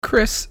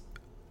Chris,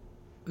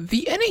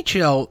 the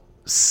NHL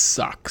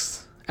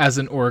sucks as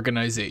an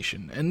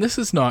organization, and this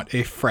is not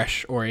a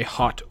fresh or a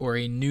hot or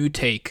a new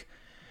take,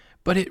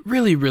 but it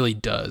really, really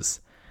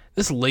does.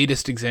 This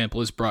latest example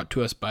is brought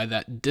to us by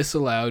that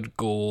disallowed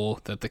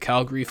goal that the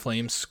Calgary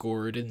Flames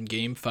scored in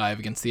Game 5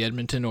 against the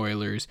Edmonton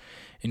Oilers,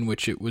 in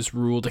which it was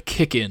ruled a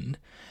kick-in.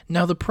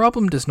 Now, the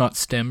problem does not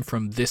stem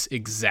from this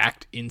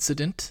exact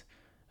incident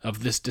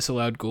of this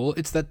disallowed goal.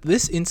 It's that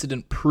this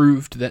incident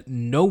proved that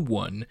no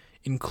one,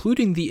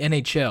 including the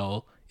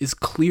NHL, is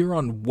clear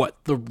on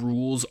what the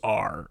rules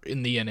are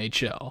in the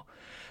NHL.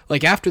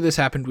 Like, after this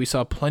happened, we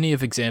saw plenty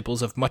of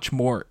examples of much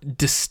more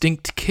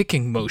distinct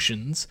kicking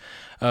motions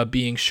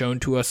being shown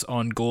to us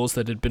on goals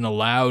that had been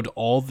allowed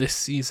all this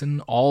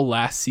season, all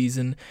last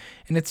season.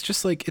 And it's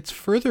just like, it's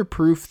further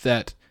proof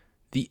that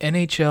the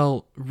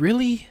NHL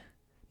really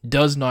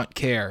does not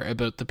care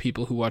about the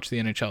people who watch the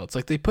NHL. It's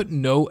like they put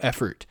no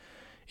effort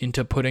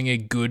into putting a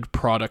good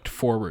product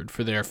forward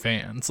for their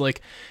fans.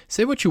 Like,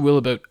 say what you will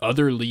about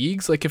other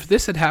leagues. Like, if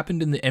this had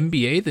happened in the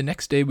NBA, the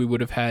next day we would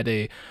have had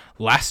a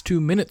last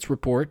 2 minutes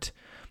report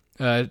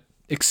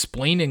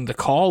explaining the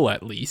call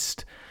at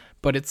least.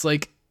 But it's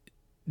like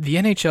the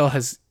NHL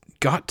has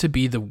got to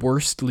be the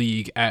worst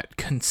league at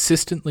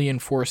consistently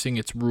enforcing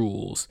its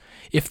rules.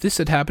 If this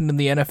had happened in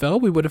the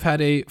NFL, we would have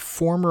had a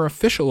former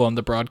official on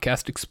the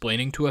broadcast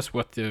explaining to us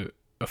what the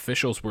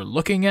officials were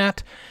looking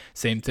at.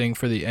 Same thing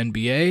for the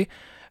NBA.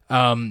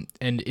 And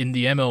in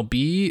the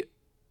MLB,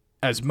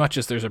 as much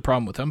as there's a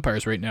problem with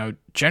umpires right now,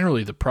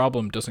 generally the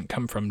problem doesn't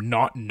come from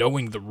not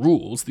knowing the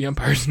rules. The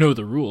umpires know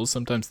the rules.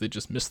 Sometimes they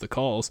just miss the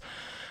calls.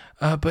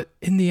 But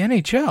in the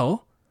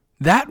NHL,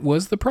 that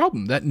was the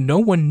problem, that no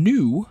one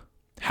knew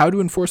how to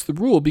enforce the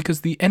rule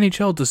because the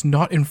NHL does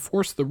not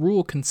enforce the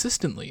rule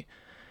consistently.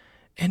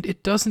 And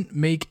it doesn't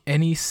make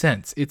any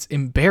sense. It's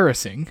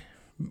embarrassing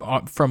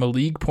from a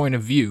league point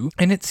of view,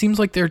 and it seems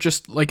like they're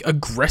just like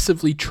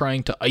aggressively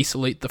trying to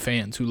isolate the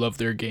fans who love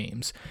their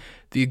games.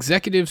 The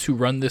executives who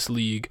run this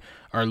league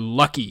are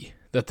lucky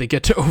that they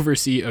get to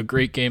oversee a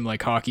great game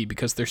like hockey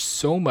because there's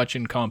so much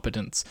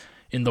incompetence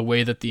in the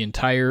way that the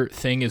entire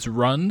thing is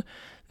run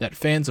that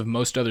fans of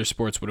most other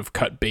sports would have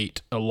cut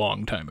bait a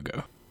long time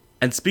ago.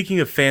 And speaking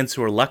of fans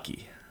who are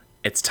lucky,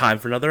 it's time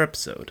for another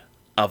episode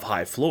of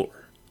High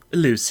Floor,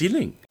 Low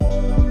Ceiling.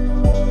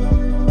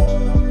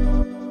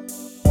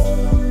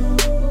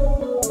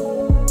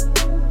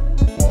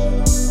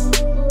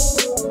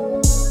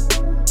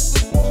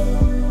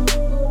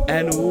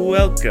 And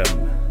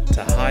welcome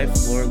to High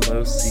Floor,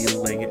 Low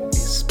Ceiling, the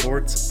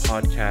sports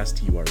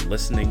podcast you are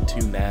listening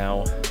to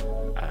now.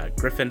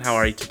 Griffin, how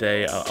are you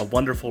today? A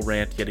wonderful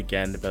rant yet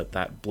again about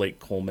that Blake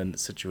Coleman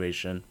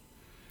situation.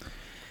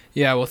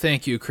 Yeah, well,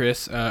 thank you,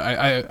 Chris.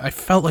 I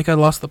felt like I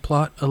lost the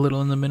plot a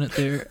little in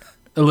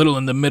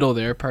the middle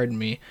there, pardon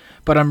me.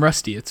 But I'm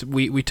rusty.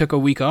 We took a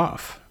week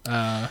off.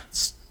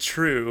 It's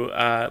true.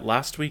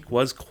 Last week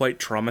was quite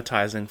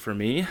traumatizing for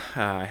me.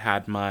 I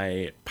had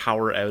my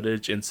power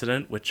outage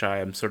incident, which I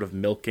am sort of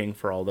milking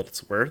for all that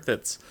it's worth.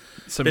 It's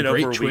some been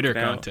great over a Twitter week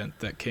now. content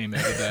that came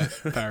out of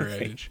that power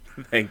outage.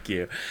 Thank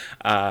you.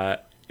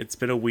 It's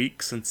been a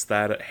week since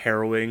that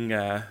harrowing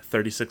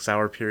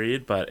 36-hour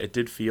period, but it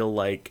did feel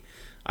like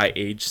I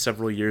aged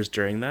several years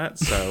during that,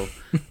 so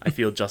I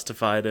feel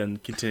justified in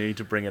continuing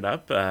to bring it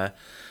up.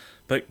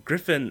 But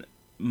Griffin,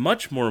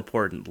 much more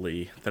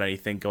importantly than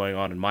anything going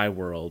on in my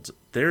world,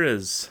 there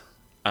is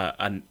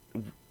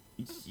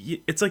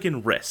it's like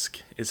in Risk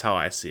is how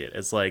I see it.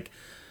 It's like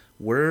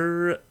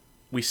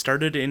we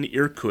started in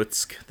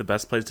Irkutsk, the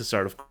best place to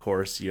start, of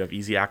course. You have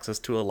easy access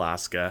to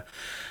Alaska.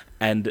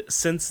 And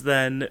since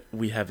then,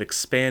 we have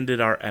expanded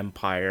our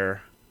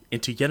empire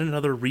into yet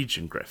another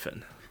region,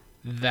 Griffin.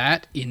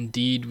 That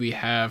indeed we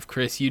have,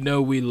 Chris. You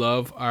know we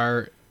love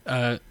our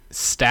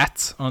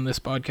stats on this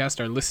podcast,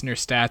 our listener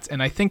stats,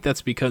 and I think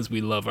that's because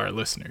we love our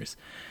listeners.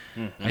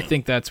 Mm-hmm. I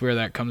think that's where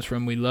that comes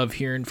from. We love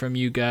hearing from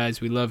you guys.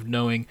 We love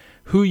knowing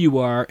who you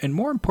are, and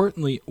more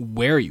importantly,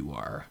 where you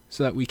are,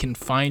 so that we can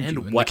find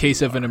you in the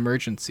case of an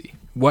emergency.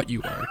 What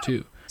you are,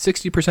 too.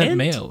 60%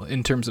 male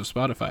in terms of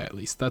Spotify, at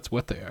least. That's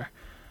what they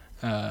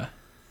are.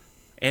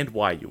 And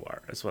why you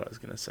are, is what I was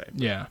going to say.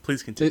 Yeah.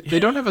 Please continue. They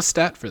don't have a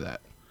stat for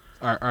that.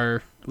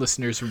 Our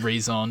listeners'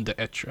 raison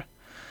d'etre.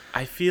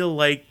 I feel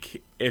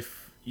like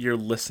if you're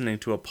listening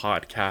to a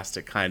podcast,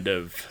 it kind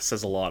of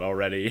says a lot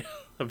already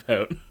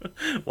about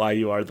why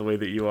you are the way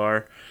that you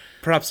are.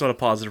 Perhaps not a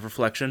positive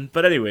reflection,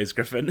 but anyways,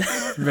 Griffin.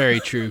 Very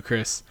true,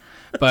 Chris.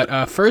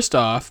 But first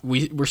off,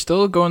 we're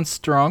still going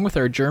strong with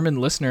our German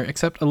listener,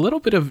 except a little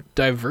bit of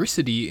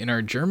diversity in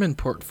our German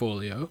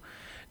portfolio.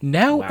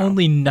 Now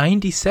Only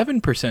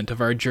 97%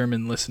 of our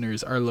German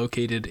listeners are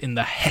located in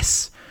the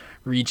Hesse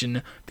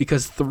region,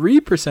 because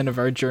 3% of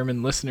our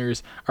German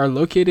listeners are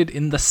located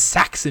in the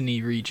Saxony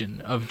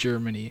region of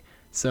Germany.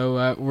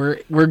 So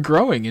we're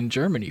growing in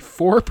Germany.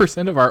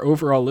 4% of our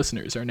overall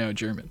listeners are now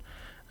German,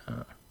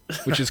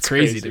 which is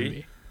crazy to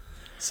me.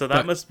 So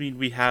that must mean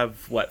we have,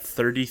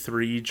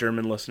 33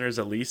 German listeners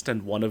at least,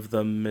 and one of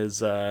them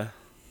is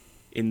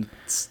in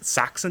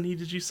Saxony,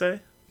 did you say?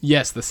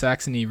 Yes, the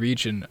Saxony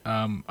region.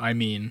 I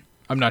mean,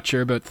 I'm not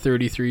sure about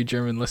 33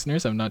 German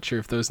listeners. I'm not sure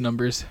if those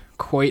numbers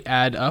quite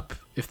add up,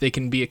 if they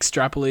can be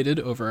extrapolated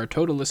over our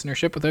total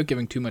listenership without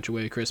giving too much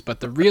away, Chris. But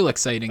the real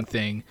exciting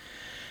thing,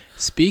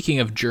 speaking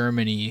of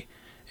Germany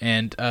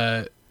and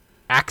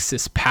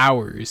Axis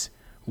powers,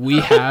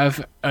 we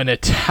have an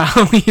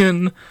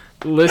Italian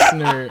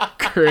listener,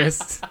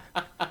 Chris.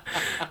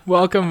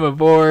 Welcome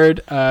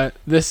aboard.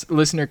 This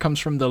listener comes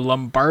from the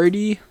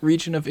Lombardy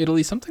region of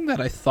Italy, something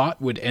that I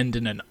thought would end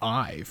in an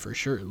I for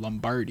sure,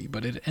 Lombardy,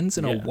 but it ends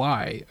in a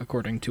Y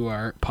according to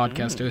our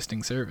podcast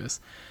hosting service,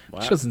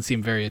 which doesn't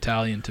seem very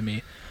Italian to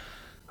me.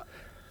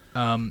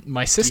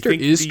 My sister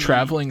is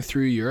traveling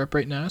through Europe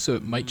right now, so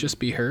it might just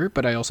be her,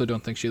 but I also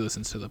don't think she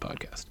listens to the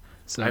podcast.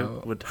 So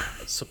I would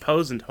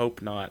suppose and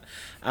hope not.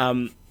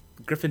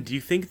 Griffin, do you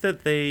think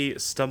that they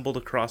stumbled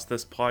across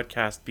this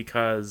podcast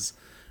because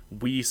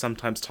we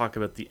sometimes talk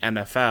about the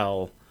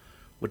NFL,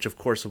 which of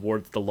course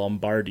awards the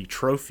Lombardi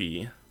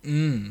Trophy,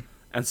 and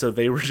so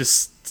they were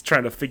just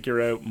trying to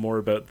figure out more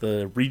about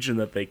the region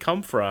that they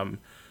come from,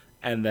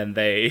 and then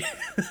they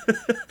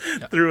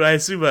through I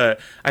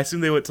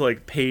assume they went to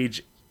like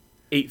page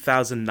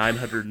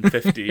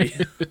 8,950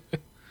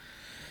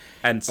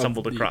 and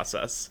stumbled across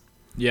us.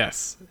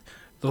 Yes.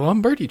 The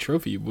Lombardi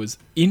Trophy was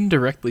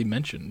indirectly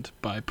mentioned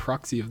by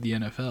proxy of the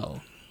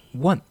NFL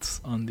once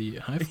on the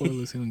High Floor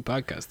Low Ceiling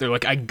podcast. They're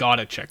like, I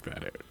gotta check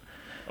that out.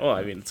 Oh,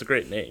 I mean, it's a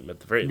great name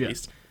at the very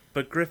least.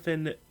 But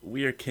Griffin,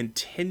 we are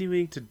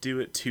continuing to do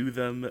it to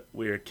them.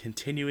 We are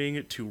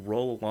continuing to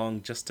roll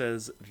along just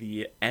as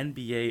the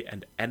NBA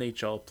and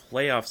NHL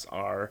playoffs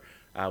are.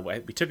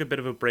 We took a bit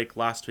of a break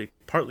last week,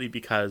 partly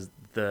because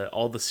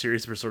all the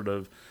series were sort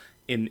of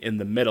in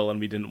the middle and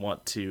we didn't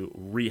want to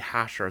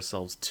rehash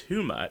ourselves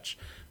too much,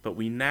 but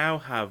we now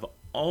have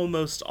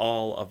almost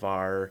all of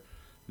our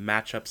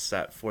matchups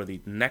set for the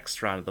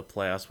next round of the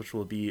playoffs, which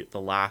will be the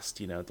last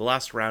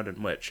round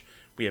in which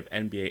we have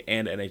NBA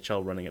and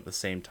NHL running at the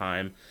same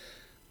time.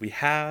 We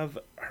have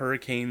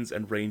Hurricanes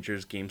and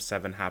Rangers Game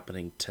 7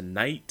 happening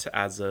tonight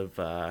as of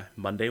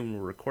Monday when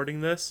we're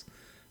recording this.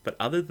 But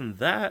other than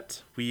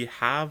that, we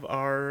have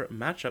our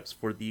matchups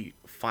for the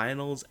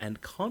finals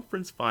and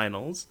conference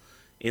finals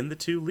in the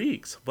two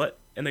leagues. What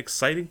an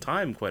exciting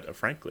time, quite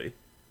frankly.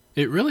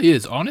 It really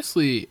is.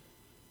 Honestly,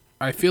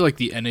 I feel like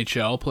the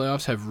NHL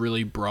playoffs have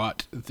really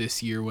brought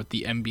this year what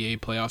the NBA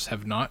playoffs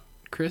have not,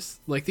 Chris.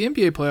 Like the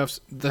NBA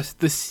playoffs, the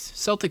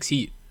Celtics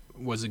Heat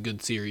was a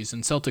good series,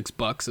 and Celtics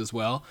Bucks as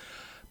well.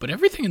 But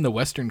everything in the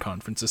Western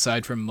Conference,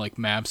 aside from like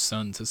Mavs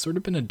Suns, has sort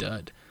of been a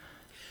dud.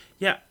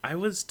 Yeah, I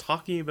was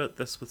talking about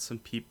this with some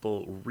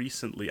people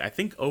recently. I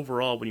think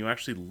overall, when you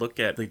actually look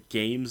at the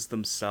games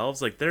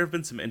themselves, like there have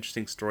been some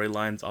interesting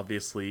storylines.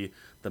 Obviously,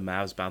 the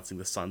Mavs bouncing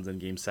the Suns in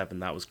Game 7,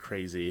 that was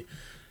crazy.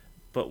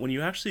 But when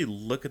you actually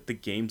look at the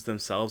games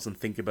themselves and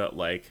think about,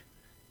 like,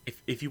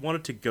 if you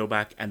wanted to go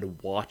back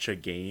and watch a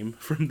game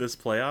from this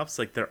playoffs,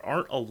 like there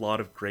aren't a lot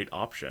of great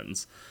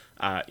options.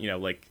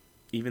 Like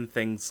even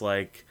things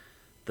like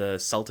the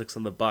Celtics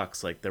and the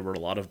Bucks, like there were a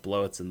lot of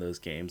blowouts in those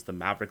games. The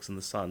Mavericks and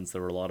the Suns,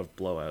 there were a lot of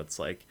blowouts.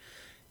 Like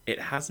it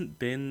hasn't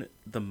been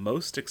the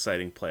most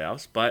exciting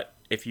playoffs, but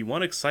if you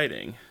want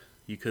exciting,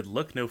 you could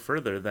look no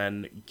further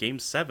than Game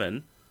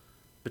 7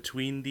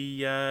 between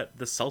the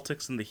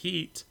Celtics and the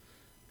Heat.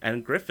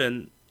 And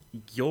Griffin,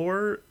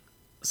 your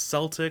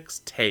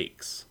Celtics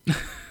takes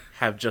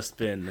have just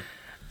been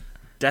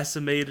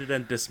decimated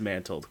and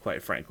dismantled,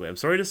 quite frankly. I'm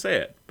sorry to say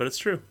it, but it's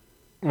true.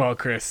 Well,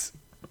 Chris,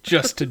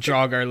 just to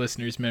jog our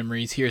listeners'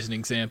 memories, here's an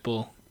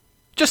example,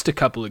 just a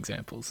couple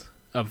examples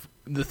of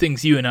the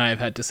things you and I have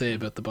had to say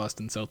about the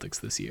Boston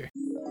Celtics this year.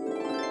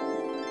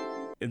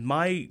 And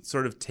my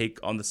sort of take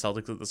on the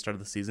Celtics at the start of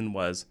the season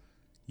was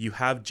you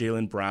have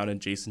Jaylen Brown and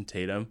Jason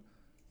Tatum,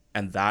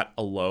 and that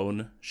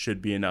alone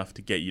should be enough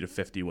to get you to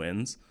 50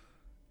 wins.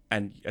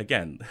 And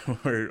again,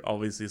 we're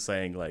obviously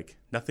saying like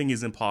nothing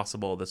is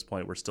impossible at this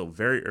point. We're still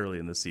very early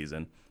in the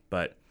season,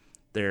 but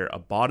they're a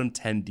bottom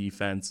 10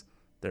 defense.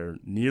 They're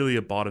nearly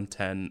a bottom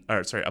 10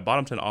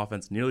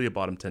 offense, nearly a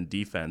bottom 10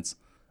 defense.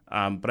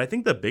 But I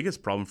think the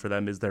biggest problem for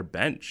them is their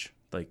bench.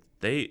 Like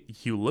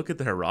you look at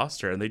their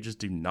roster and they just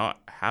do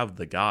not have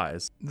the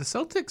guys. The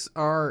Celtics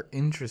are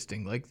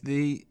interesting. Like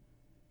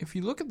if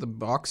you look at the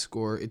box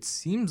score, it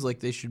seems like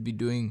they should be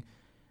doing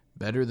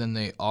better than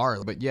they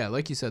are. But yeah,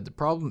 like you said, the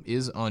problem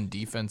is on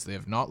defense. They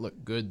have not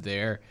looked good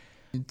there.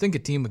 You'd think a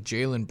team with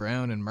Jaylen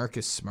Brown and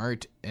Marcus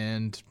Smart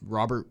and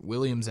Robert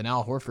Williams and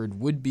Al Horford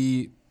would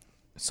be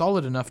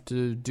solid enough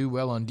to do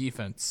well on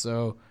defense.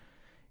 So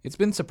it's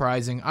been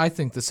surprising. I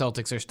think the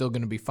Celtics are still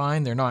going to be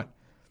fine.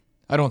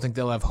 I don't think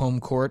they'll have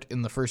home court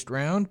in the first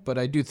round, but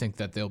I do think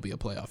that they'll be a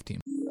playoff team.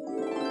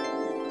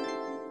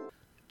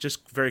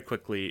 Just very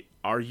quickly,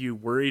 are you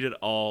worried at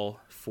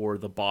all for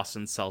the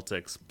Boston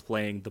Celtics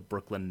playing the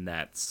Brooklyn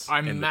Nets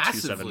in the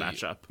 2-7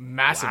 matchup?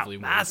 Massively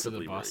worried for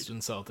the Boston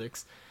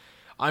Celtics.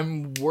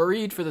 I'm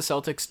worried for the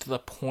Celtics to the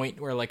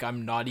point where like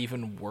I'm not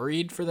even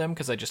worried for them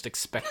because I just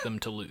expect them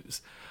to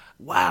lose.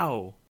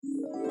 Wow.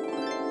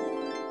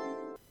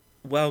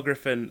 Well,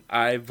 Griffin,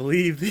 I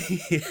believe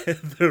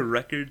the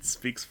record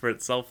speaks for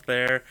itself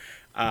there.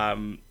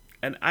 And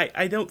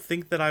I don't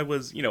think that I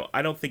was,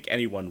 I don't think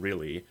anyone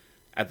really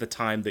at the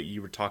time that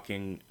you were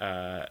talking,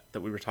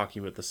 that we were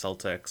talking about the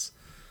Celtics,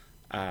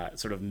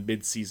 sort of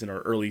mid-season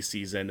or early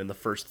season in the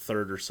first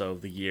third or so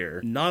of the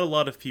year. Not a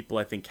lot of people,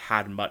 I think,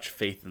 had much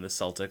faith in the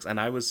Celtics, and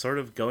I was sort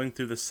of going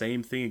through the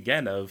same thing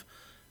again of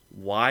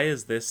why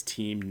is this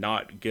team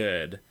not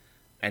good?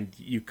 And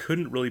you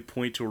couldn't really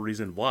point to a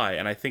reason why.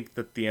 And I think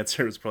that the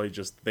answer is probably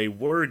just they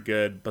were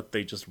good, but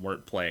they just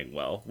weren't playing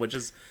well, which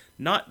is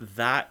not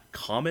that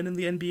common in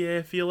the NBA,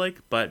 I feel like,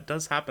 but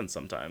does happen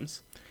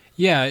sometimes.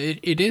 Yeah,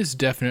 it is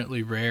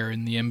definitely rare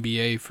in the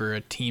NBA for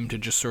a team to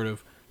just sort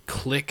of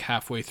click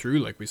halfway through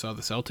like we saw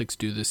the Celtics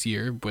do this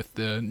year with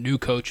the new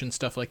coach and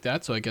stuff like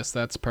that. So I guess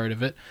that's part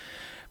of it.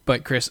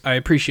 But Chris, I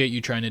appreciate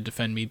you trying to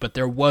defend me, but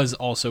there was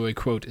also a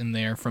quote in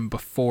there from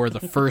before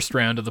the first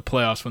round of the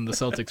playoffs when the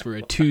Celtics were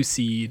a 2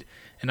 seed,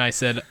 and I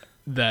said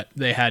that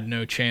they had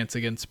no chance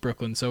against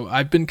Brooklyn. So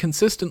I've been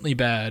consistently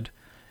bad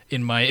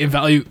in my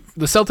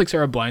The Celtics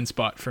are a blind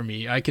spot for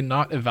me. I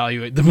cannot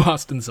evaluate the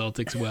Boston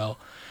Celtics well.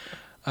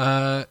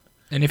 And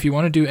if you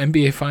want to do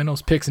NBA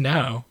Finals picks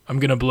now, I'm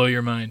going to blow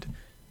your mind.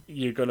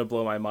 You're going to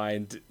blow my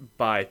mind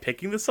by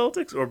picking the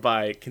Celtics or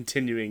by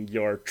continuing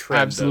your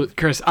trend? Absolutely.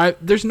 Chris,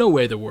 there's no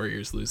way the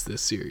Warriors lose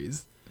this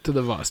series to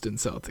the Boston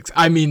Celtics.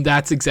 I mean,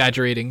 that's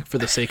exaggerating for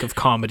the sake of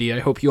comedy. I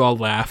hope you all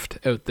laughed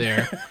out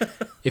there.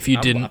 If you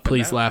didn't,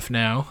 please laugh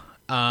now.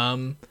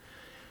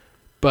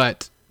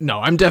 But no,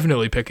 I'm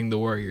definitely picking the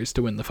Warriors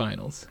to win the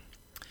finals.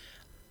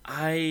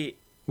 Wait.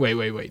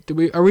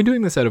 Are we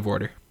doing this out of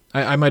order?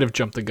 I might have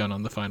jumped the gun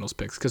on the finals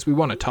picks because we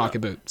want to talk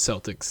about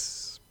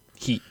Celtics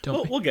Heat,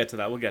 don't we? We'll get to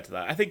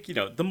that. I think,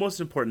 the most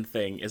important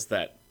thing is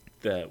that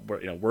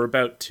we're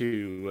about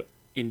to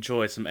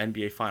enjoy some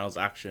NBA Finals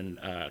action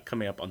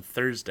coming up on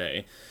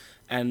Thursday,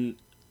 and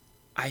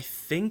I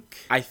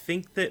think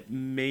that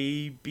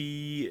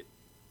maybe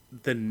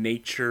the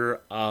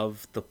nature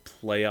of the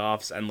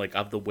playoffs and like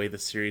of the way the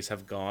series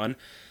have gone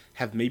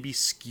have maybe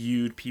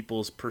skewed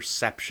people's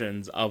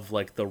perceptions of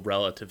like the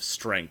relative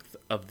strength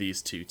of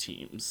these two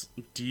teams.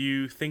 Do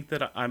you think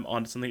that I'm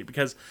onto something?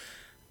 Because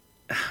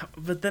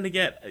but then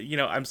again,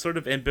 I'm sort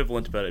of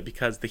ambivalent about it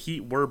because the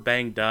Heat were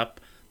banged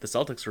up. The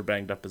Celtics were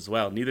banged up as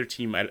well. Neither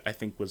team, I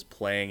think, was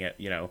playing at,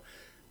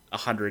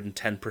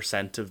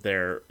 110% of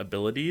their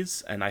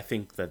abilities. And I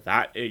think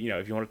that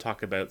if you want to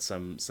talk about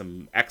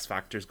some X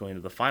factors going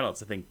to the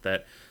finals, I think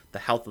that the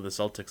health of the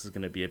Celtics is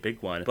going to be a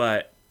big one.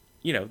 But,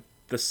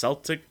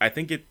 I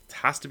think it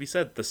has to be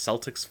said, the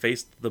Celtics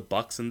faced the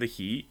Bucks and the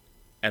Heat,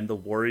 and the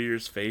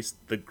Warriors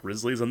faced the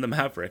Grizzlies and the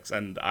Mavericks.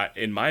 And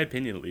in my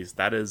opinion, at least,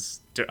 that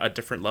is a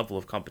different level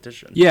of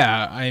competition.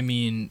 Yeah, I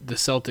mean, the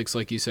Celtics,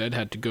 like you said,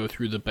 had to go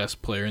through the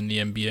best player in the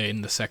NBA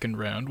in the second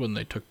round when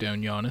they took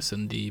down Giannis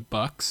and the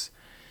Bucks.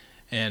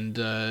 And,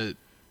 the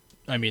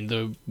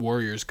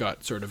Warriors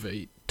got sort of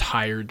a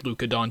tired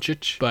Luka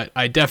Doncic. But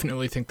I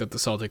definitely think that the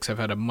Celtics have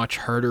had a much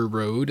harder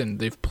road, and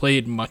they've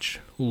played much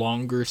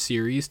longer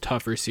series,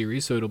 tougher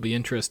series, so it'll be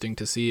interesting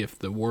to see if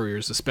the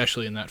Warriors,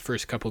 especially in that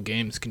first couple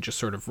games, can just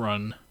sort of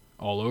run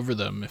all over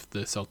them if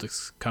the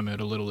Celtics come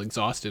out a little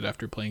exhausted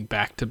after playing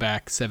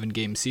back-to-back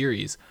 7-game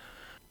series.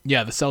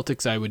 Yeah, the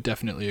Celtics, I would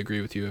definitely agree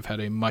with you, have had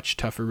a much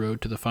tougher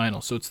road to the final.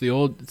 So it's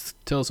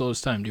tell us all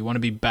this time, do you want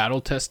to be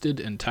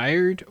battle-tested and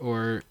tired,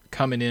 or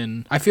coming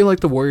in? I feel like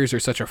the Warriors are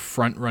such a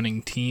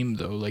front-running team,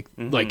 though, like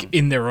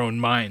in their own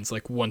minds.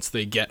 Like, once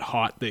they get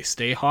hot, they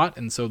stay hot,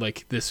 and so,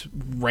 like, this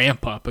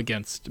ramp-up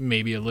against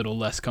maybe a little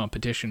less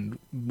competition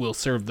will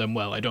serve them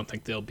well. I don't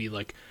think they'll be,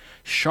 like,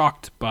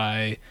 shocked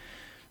by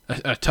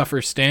a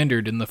tougher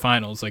standard in the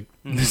finals. Like,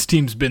 this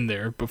team's been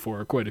there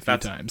before quite a few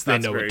times. They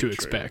know what to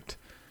expect.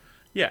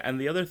 Yeah,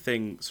 and the other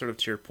thing, sort of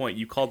to your point,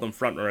 you called them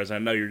front runners. I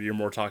know you're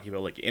more talking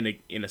about like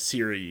in a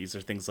series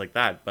or things like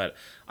that, but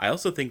I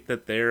also think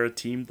that they're a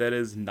team that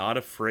is not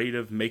afraid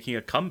of making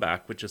a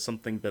comeback, which is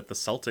something that the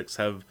Celtics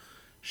have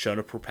shown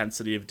a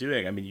propensity of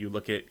doing. I mean, you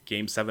look at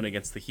Game 7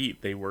 against the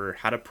Heat; they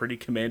had a pretty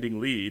commanding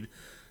lead,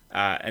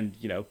 and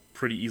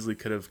pretty easily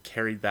could have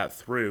carried that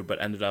through, but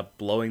ended up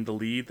blowing the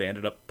lead. They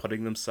ended up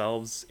putting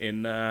themselves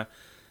in a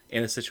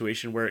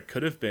situation where it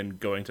could have been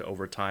going to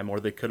overtime,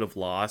 or they could have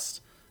lost.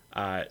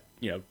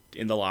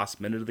 In the last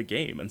minute of the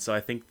game. And so I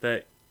think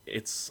that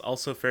it's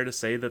also fair to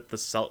say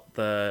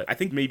that I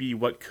think maybe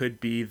what could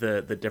be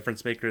the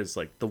difference maker is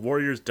like the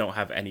Warriors don't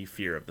have any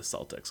fear of the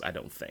Celtics, I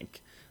don't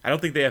think. I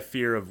don't think they have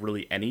fear of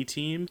really any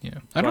team. Yeah.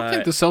 I don't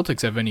think the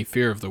Celtics have any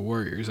fear of the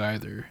Warriors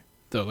either.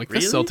 Though, like,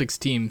 really? The Celtics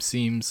team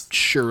seems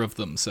sure of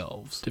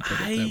themselves, to put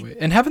it that way.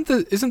 And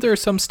isn't there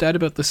some stat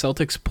about the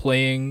Celtics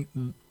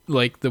playing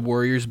like the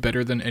Warriors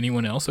better than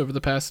anyone else over the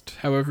past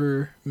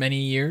however many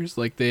years?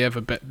 Like, they have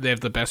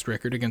the best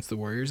record against the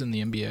Warriors in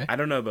the NBA. I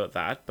don't know about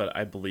that, but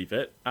I believe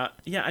it.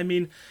 Yeah, I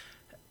mean,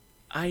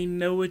 I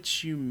know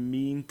what you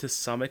mean to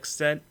some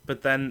extent,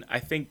 but then I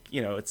think,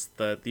 it's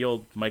the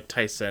old Mike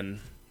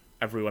Tyson,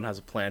 everyone has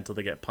a plan till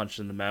they get punched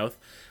in the mouth.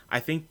 I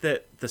think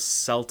that the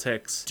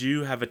Celtics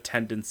do have a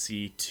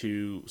tendency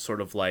to sort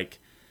of like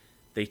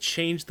they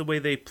change the way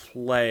they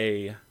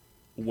play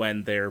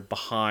when they're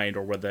behind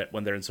or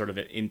when they're in sort of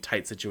in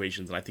tight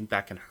situations, and I think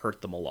that can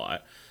hurt them a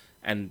lot.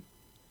 And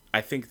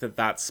I think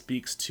that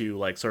speaks to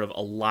like sort of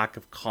a lack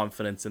of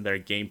confidence in their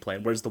game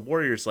plan. Whereas the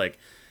Warriors, like,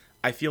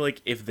 I feel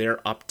like if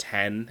they're up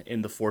 10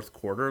 in the fourth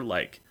quarter,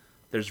 like,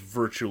 there's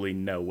virtually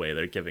no way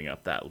they're giving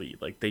up that lead.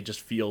 Like, they just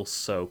feel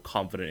so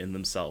confident in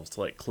themselves to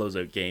like close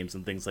out games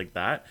and things like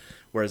that.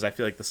 Whereas I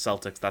feel like the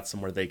Celtics, that's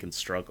somewhere they can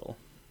struggle.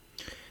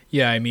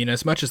 Yeah, I mean,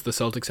 as much as the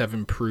Celtics have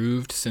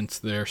improved since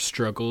their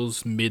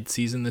struggles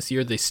mid-season this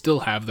year, they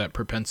still have that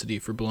propensity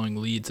for blowing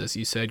leads, as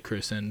you said,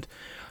 Chris. And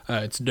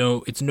it's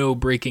no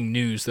breaking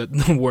news that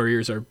the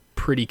Warriors are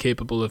pretty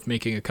capable of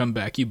making a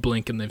comeback. You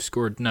blink and they've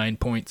scored 9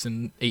 points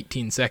in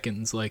 18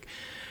 seconds. Like,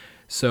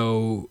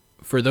 so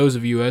for those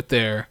of you out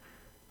there,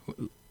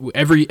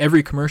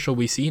 every commercial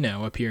we see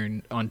now up here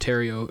in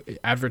Ontario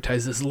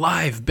advertises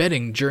live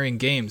betting during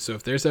games. So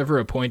if there's ever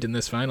a point in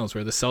this finals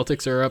where the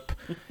Celtics are up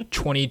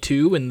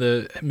 22 in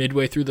the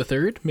midway through the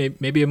third,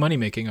 maybe a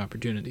money-making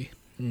opportunity.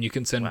 And you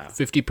can send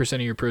 50%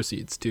 of your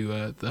proceeds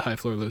to the High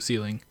Floor Low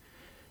Ceiling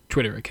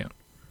Twitter account.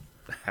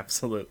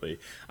 Absolutely.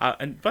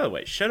 And by the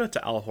way, shout out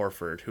to Al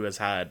Horford, who has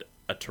had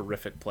a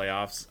terrific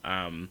playoffs.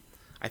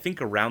 I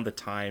think around the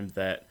time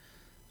that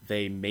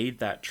they made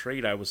that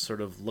trade, I was sort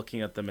of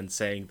looking at them and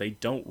saying they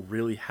don't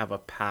really have a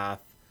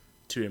path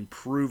to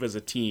improve as a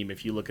team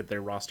if you look at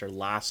their roster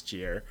last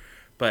year.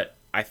 But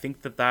I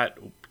think that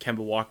Kemba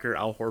Walker,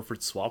 Al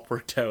Horford swap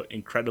worked out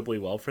incredibly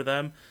well for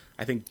them.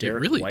 I think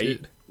Derek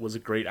White was a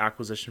great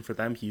acquisition for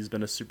them. He's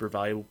been a super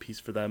valuable piece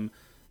for them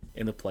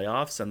in the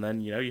playoffs. And then,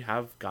 you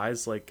have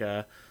guys like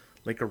a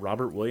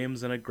Robert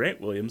Williams and a Grant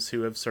Williams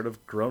who have sort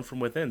of grown from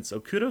within. So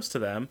kudos to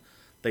them.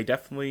 They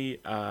definitely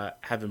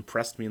have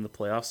impressed me in the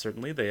playoffs,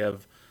 certainly. They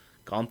have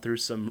gone through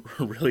some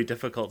really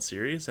difficult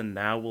series, and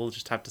now we'll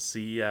just have to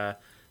see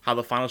how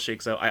the final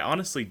shakes out. I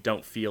honestly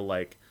don't feel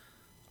like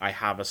I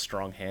have a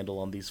strong handle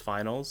on these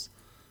finals.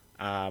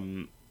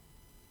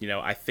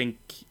 I think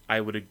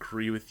I would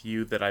agree with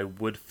you that I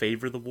would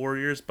favor the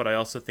Warriors, but I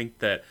also think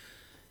that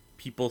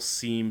people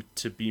seem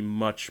to be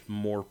much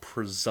more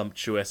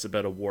presumptuous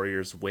about a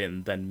Warriors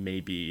win than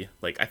maybe,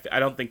 like, I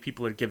don't think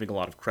people are giving a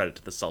lot of credit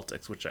to the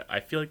Celtics, which I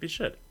feel like they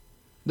should.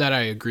 That I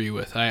agree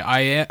with.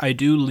 I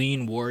do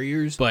lean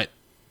Warriors, but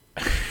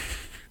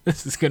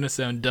this is going to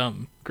sound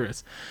dumb,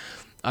 Chris.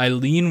 I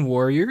lean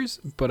Warriors,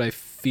 but I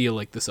feel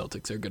like the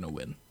Celtics are going to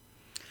win.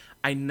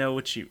 I know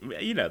what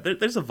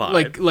there's a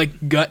vibe.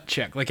 Like gut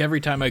check. Like every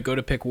time I go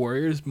to pick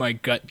Warriors, my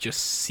gut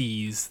just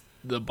sees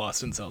the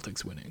Boston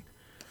Celtics winning.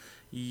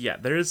 Yeah,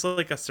 there is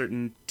like a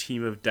certain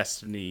team of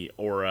destiny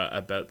aura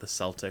about the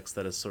Celtics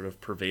that is sort of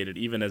pervaded,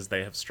 even as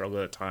they have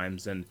struggled at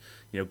times and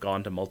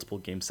gone to multiple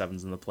Game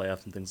 7s in the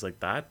playoffs and things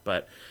like that.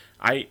 But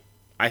I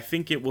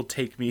think it will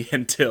take me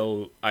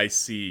until I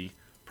see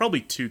probably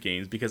 2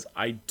 games, because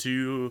I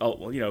do. Oh,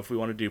 well, if we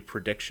want to do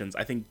predictions,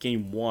 I think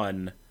Game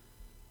 1,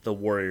 the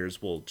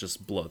Warriors will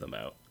just blow them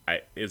out.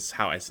 Is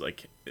how I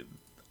like.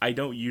 I'm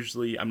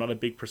not a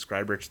big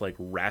prescriber to like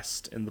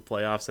rest in the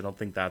playoffs. I don't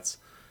think that's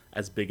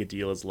as big a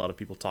deal as a lot of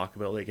people talk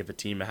about, like if a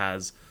team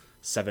has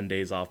 7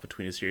 days off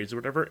between a series or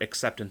whatever,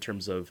 except in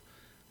terms of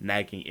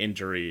nagging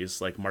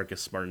injuries like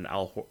Marcus Smart and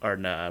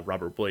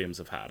Robert Williams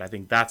have had. I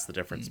think that's the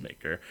difference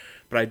maker.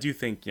 But I do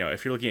think,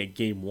 if you're looking at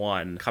Game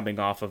 1, coming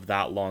off of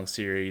that long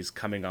series,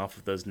 coming off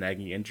of those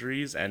nagging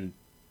injuries, and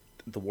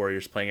the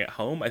Warriors playing at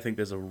home, I think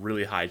there's a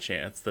really high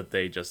chance that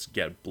they just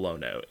get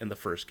blown out in the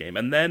first game.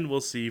 And then we'll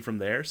see from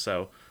there.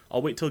 So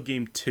I'll wait till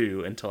Game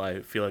 2 until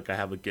I feel like I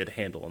have a good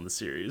handle on the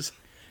series.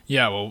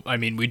 Yeah, well, I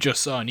mean, we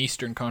just saw an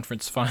Eastern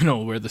Conference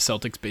final where the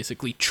Celtics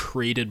basically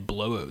traded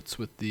blowouts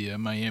with the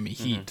Miami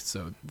Heat.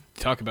 So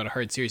talk about a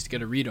hard series to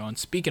get a read on.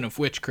 Speaking of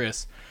which,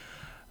 Chris,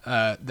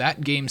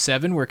 that Game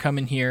 7, we're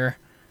coming here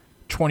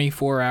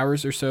 24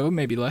 hours or so,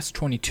 maybe less,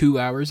 22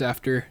 hours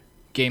after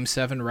Game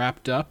 7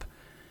 wrapped up.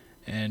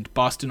 And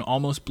Boston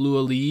almost blew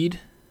a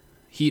lead.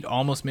 Heat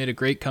almost made a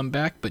great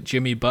comeback, but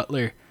Jimmy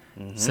Butler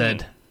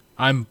said,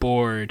 "I'm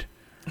bored.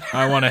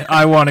 I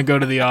want to go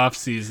to the off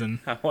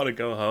season. I want to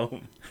go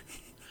home.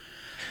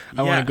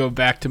 I want to go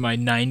back to my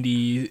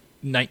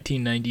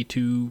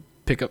 1992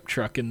 pickup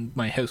truck in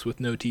my house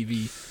with no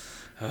TV."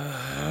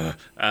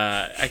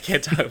 I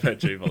can't talk about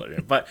Jimmy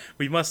Butler, but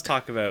we must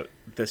talk about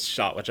this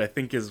shot, which I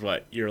think is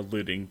what you're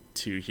alluding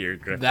to here,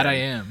 Griffin. That I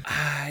am.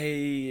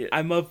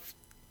 I'm of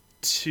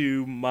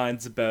 2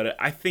 minds about it.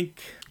 I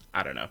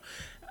don't know.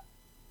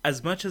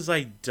 As much as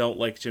I don't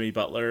like Jimmy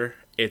Butler,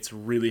 it's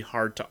really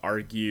hard to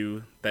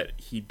argue that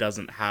he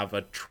doesn't have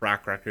a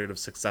track record of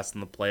success in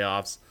the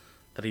playoffs,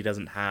 that he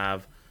doesn't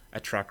have a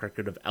track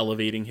record of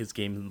elevating his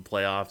game in the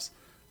playoffs,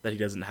 that he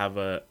doesn't have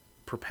a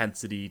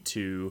propensity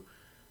to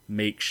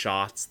make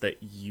shots that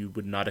you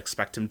would not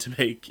expect him to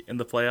make in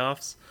the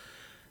playoffs.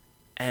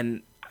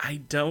 And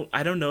I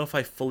don't know if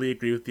I fully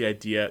agree with the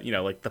idea,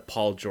 like the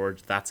Paul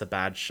George, that's a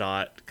bad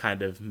shot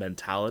kind of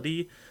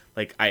mentality.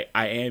 Like I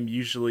am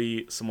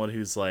usually someone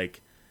who's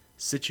like,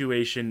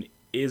 situation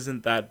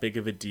isn't that big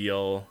of a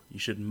deal. You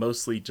should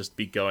mostly just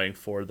be going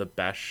for the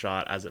best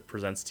shot as it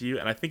presents to you.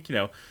 And I think,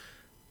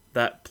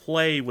 that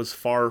play was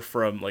far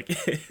from like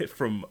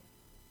from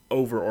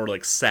over or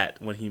like set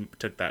when he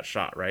took that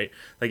shot, right?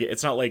 Like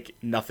it's not like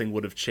nothing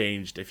would have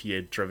changed if he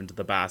had driven to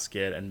the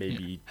basket and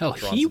maybe Hell,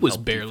 he was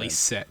barely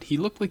set. He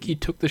looked like he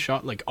took the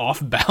shot like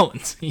off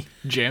balance. He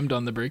jammed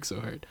on the brake so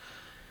hard.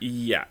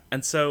 Yeah,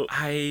 and so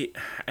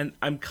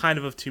I'm kind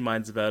of two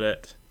minds about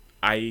it.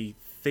 I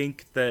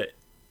think that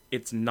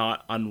it's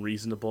not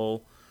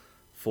unreasonable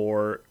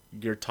for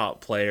your top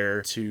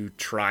player to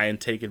try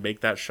and take and make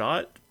that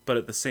shot, but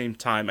at the same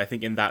time, I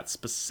think in that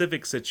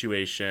specific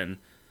situation,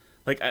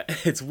 like,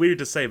 it's weird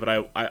to say, but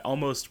I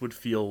almost would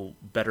feel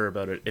better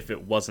about it if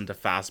it wasn't a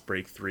fast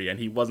break three and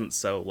he wasn't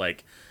so,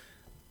 like,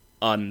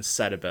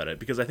 unset about it,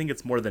 because I think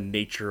it's more the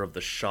nature of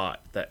the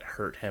shot that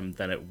hurt him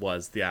than it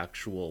was the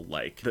actual,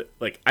 like,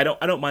 I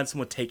don't mind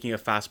someone taking a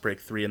fast break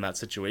three in that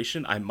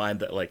situation. I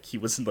mind that, like, he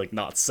was, like,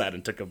 not set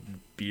and took a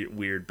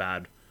weird,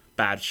 bad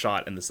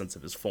shot in the sense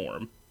of his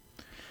form.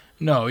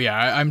 No,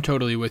 yeah, I'm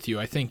totally with you.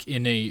 I think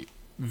in a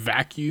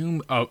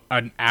vacuum,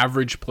 an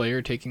average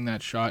player taking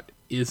that shot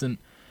isn't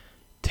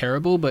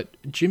terrible, but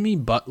Jimmy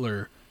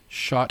Butler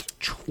shot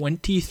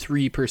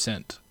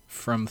 23%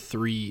 from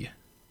three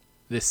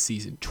this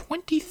season.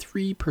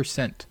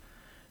 23%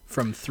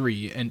 from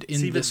three, and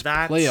in this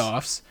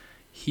playoffs,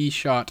 he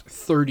shot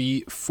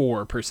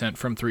 34%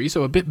 from three,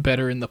 so a bit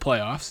better in the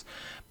playoffs.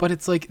 But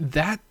it's like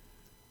that,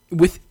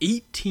 with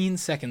 18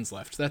 seconds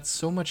left, that's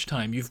so much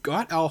time. You've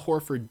got Al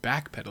Horford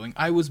backpedaling.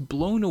 I was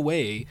blown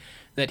away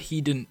that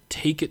he didn't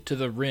take it to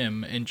the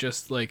rim and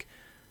just, like,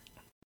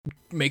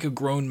 make a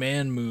grown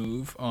man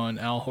move on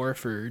Al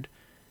Horford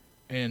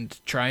and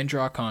try and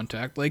draw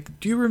contact. Like,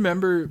 do you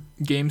remember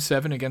Game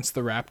 7 against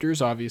the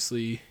Raptors?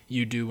 Obviously,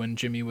 you do, when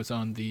Jimmy was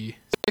on the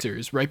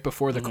Sixers, right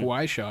before the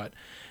Kawhi shot.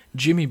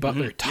 Jimmy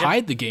Butler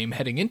tied the game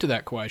heading into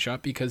that Kawhi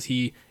shot because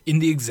he, in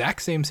the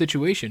exact same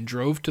situation,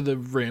 drove to the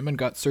rim and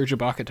got Serge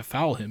Ibaka to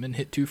foul him and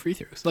hit 2 free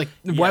throws. Like,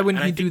 why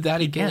wouldn't he do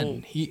that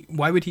again?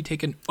 Why would he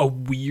take a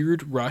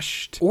weird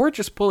rushed, or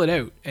just pull it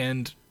out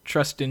and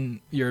trust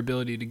in your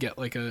ability to get,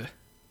 like, a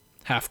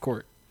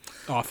half-court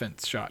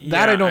offense shot?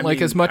 That I don't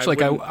like as much.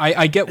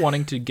 I get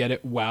wanting to get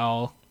it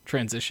while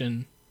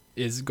transition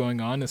is going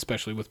on,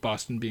 especially with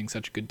Boston being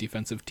such a good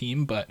defensive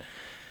team, but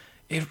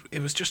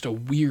it was just a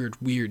weird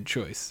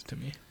choice to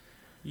me.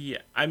 Yeah,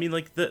 I mean,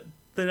 like, the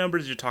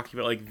numbers you're talking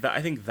about, like,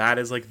 I think that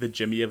is, like, the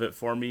Jimmy of it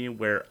for me,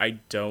 where I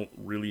don't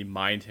really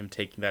mind him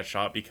taking that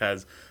shot,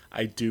 because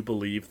I do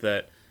believe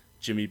that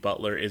Jimmy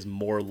Butler is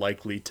more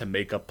likely to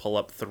make a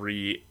pull-up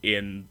three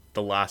in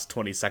the last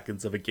 20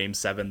 seconds of a Game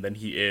 7 than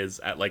he is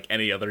at, like,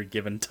 any other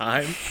given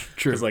time.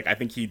 True. Because, like, I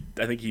think he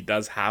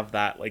does have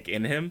that, like,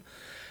 in him,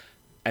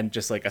 and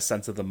just, like, a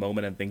sense of the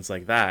moment and things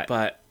like that.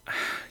 But,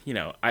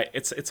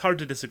 it's hard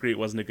to disagree it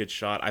wasn't a good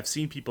shot. I've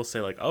seen people say,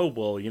 like, oh,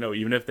 well,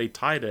 even if they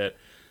tied it,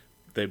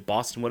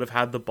 Boston would have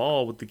had the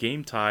ball with the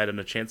game tied and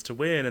a chance to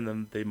win, and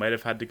then they might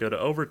have had to go to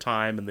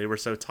overtime, and they were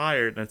so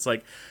tired. And it's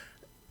like,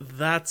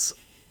 that's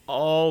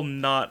all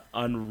not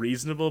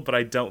unreasonable, but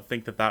I don't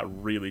think that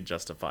really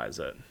justifies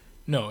it.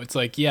 No, it's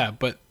like, yeah,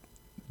 but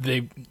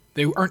they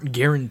aren't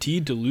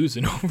guaranteed to lose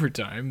in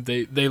overtime.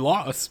 They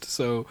lost,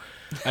 so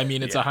I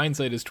mean, it's a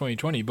hindsight is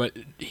 2020. But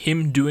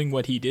him doing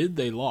what he did,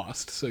 they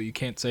lost. So you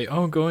can't say,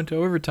 oh, going to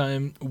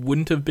overtime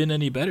wouldn't have been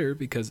any better,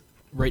 because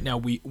right now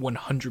we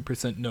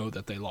 100% know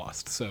that they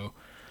lost. So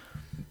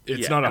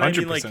it's not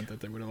 100% that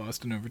they would have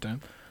lost in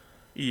overtime.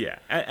 Yeah,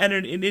 and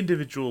an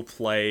individual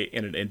play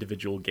in an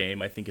individual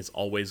game, I think, is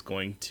always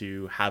going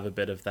to have a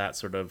bit of that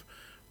sort of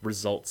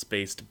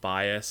results-based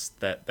bias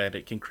that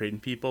it can create in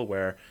people,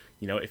 where,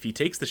 if he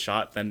takes the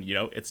shot, then,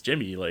 it's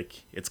Jimmy.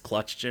 Like, it's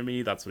clutch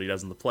Jimmy. That's what he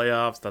does in the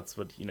playoffs. That's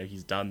what,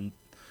 he's done.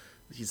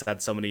 He's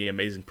had so many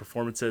amazing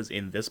performances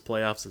in this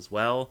playoffs as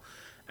well.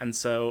 And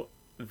so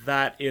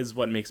that is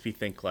what makes me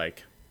think,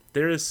 like,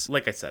 there is,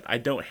 like I said, I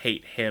don't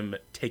hate him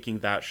taking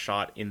that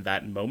shot in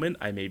that moment.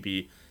 I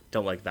maybe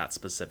don't like that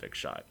specific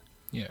shot.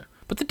 Yeah.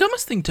 But the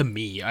dumbest thing to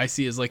me I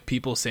see is, like,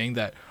 people saying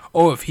that,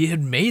 oh, if he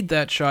had made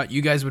that shot,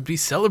 you guys would be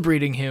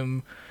celebrating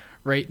him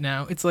right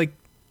now. It's like,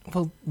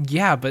 well,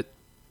 yeah, but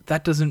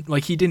that doesn't,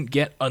 like, he didn't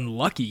get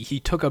unlucky. He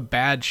took a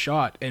bad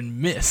shot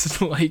and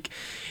missed. Like,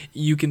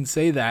 you can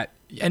say that,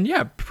 and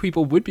yeah,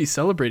 people would be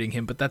celebrating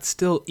him, but that's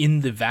still,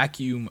 in the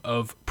vacuum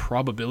of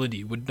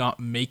probability, would not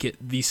make it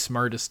the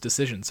smartest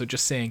decision. So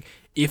just saying,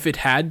 if it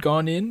had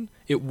gone in,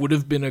 it would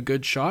have been a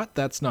good shot,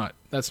 that's not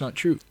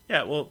true.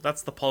 Yeah, well,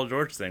 that's the Paul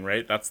George thing,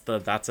 right? That's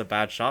a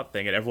bad shot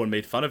thing, and everyone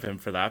made fun of him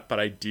for that, but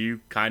I do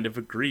kind of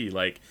agree.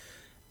 Like,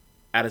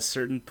 at a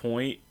certain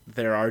point,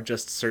 there are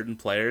just certain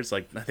players,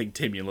 like, I think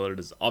Damian Lillard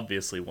is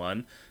obviously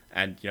one,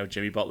 and,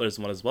 Jimmy Butler is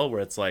one as well,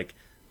 where it's like,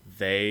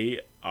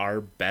 they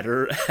are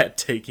better at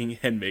taking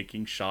and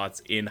making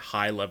shots in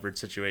high leverage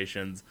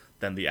situations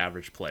than the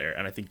average player.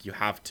 And I think you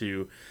have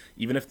to,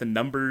 even if the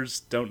numbers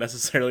don't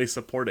necessarily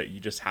support it, you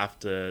just have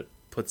to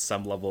put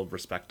some level of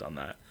respect on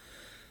that.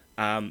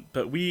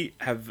 But we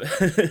have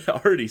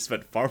already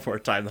spent far more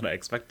time than I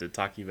expected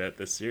talking about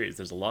this series.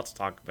 There's a lot to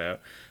talk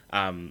about.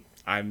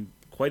 I'm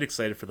quite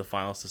excited for the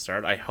finals to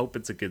start. I hope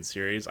it's a good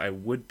series. I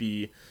would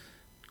be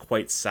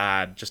quite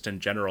sad just in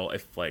general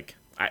if, like,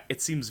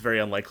 it seems very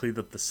unlikely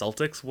that the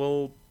Celtics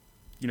will,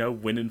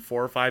 win in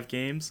 4 or 5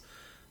 games.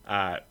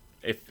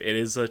 If it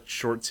is a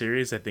short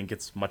series, I think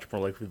it's much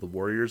more likely the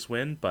Warriors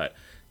win. But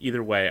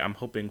either way, I'm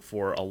hoping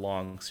for a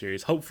long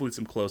series, hopefully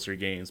some closer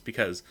games,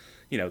 because,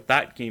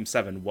 that Game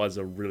 7 was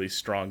a really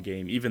strong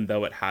game. Even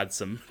though it had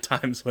some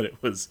times when it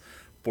was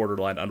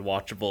borderline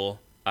unwatchable,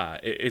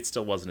 it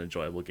still was an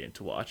enjoyable game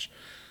to watch.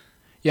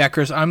 Yeah,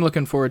 Chris, I'm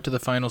looking forward to the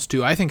finals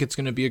too. I think it's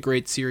going to be a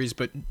great series,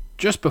 but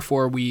just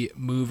before we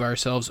move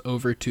ourselves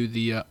over to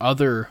the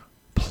other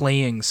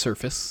playing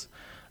surface,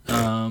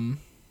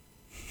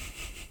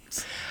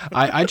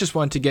 I just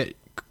want to get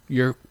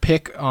your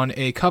pick on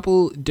a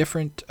couple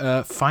different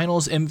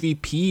finals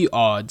MVP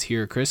odds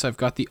here, Chris. I've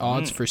got the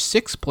odds for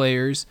 6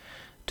 players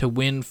to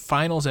win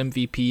finals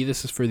MVP.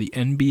 This is for the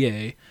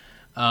NBA.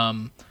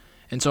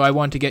 And so I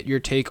want to get your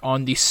take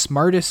on the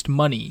smartest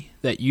money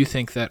that you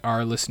think that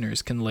our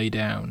listeners can lay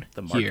down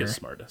The here. Marcus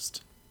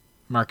Smartest.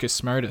 Marcus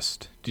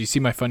Smartest. Did you see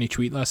my funny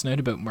tweet last night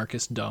about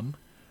Marcus Dumb?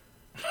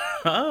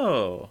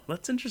 Oh,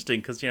 that's interesting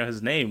because,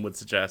 his name would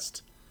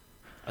suggest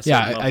a certain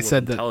Yeah, level I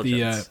said of that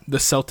intelligence. the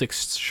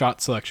Celtics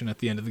shot selection at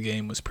the end of the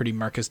game was pretty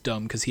Marcus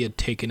Dumb because he had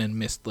taken and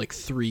missed like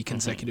 3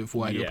 consecutive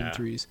wide open Yeah.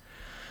 threes.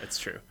 It's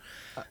true.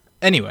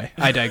 Anyway,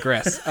 I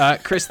digress.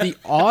 Chris, the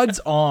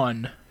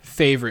odds-on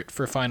favorite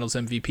for Finals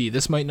MVP,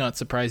 this might not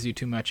surprise you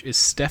too much, is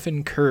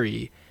Stephen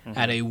Curry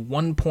at a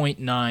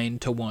 1.9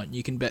 to 1.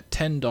 You can bet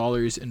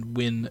 $10 and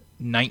win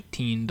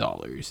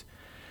 $19.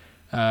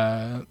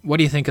 What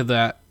do you think of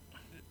that?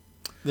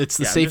 It's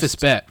the safest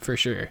bet for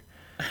sure.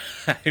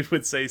 I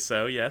would say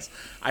so, yes.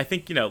 I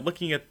think,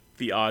 looking at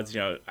the odds,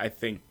 I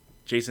think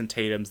Jason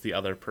Tatum's the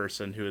other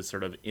person who is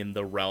sort of in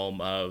the realm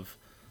of,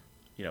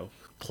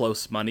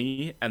 close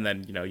money. And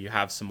then, you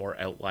have some more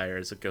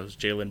outliers. It goes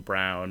Jaylen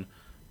Brown,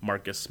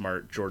 Marcus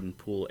Smart, Jordan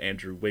Poole,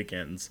 Andrew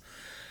Wiggins.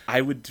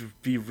 I would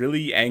be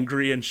really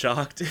angry and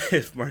shocked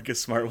if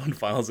Marcus Smart won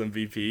Finals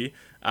MVP.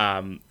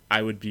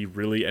 I would be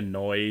really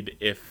annoyed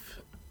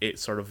if it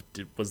sort of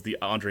was the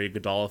Andre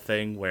Iguodala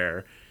thing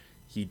where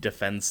he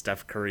defends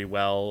Steph Curry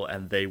well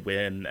and they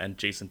win and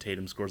Jason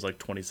Tatum scores like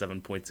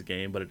 27 points a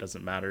game, but it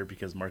doesn't matter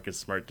because Marcus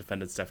Smart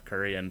defended Steph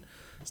Curry and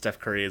Steph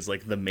Curry is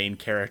like the main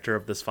character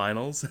of this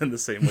finals in the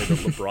same way that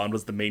LeBron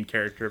was the main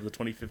character of the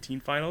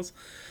 2015 finals.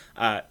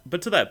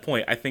 But to that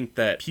point, I think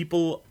that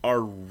people are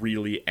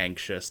really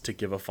anxious to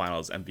give a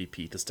finals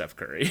MVP to Steph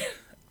Curry.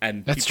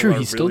 And That's true.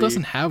 He still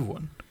doesn't have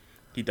one.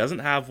 He doesn't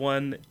have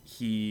one.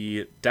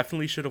 He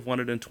definitely should have won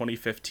it in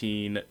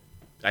 2015.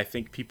 I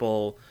think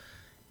people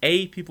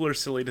are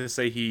silly to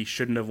say he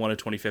shouldn't have won in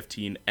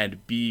 2015,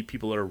 and B,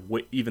 people are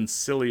even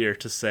sillier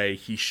to say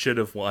he should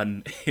have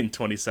won in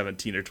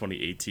 2017 or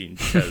 2018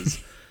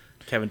 because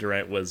Kevin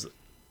Durant was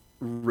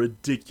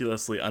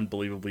ridiculously,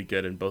 unbelievably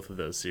good in both of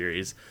those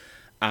series.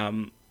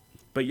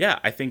 But yeah,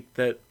 I think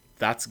that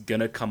that's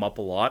going to come up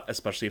a lot,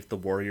 especially if the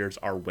Warriors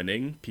are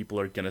winning. People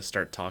are going to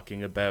start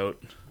talking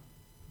about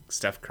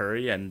Steph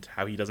Curry and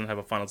how he doesn't have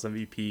a Finals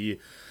MVP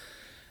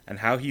and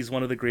how he's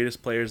one of the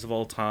greatest players of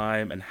all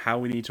time and how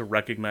we need to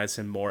recognize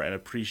him more and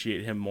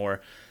appreciate him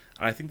more.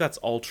 And I think that's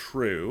all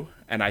true.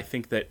 And I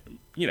think that,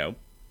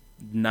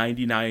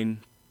 99,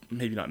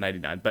 maybe not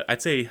 99, but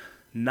I'd say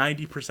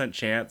 90%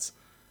 chance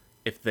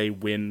if they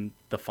win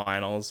the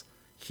finals,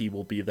 he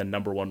will be the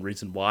number one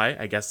reason why.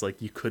 I guess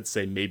like you could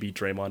say maybe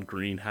Draymond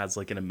Green has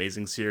like an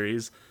amazing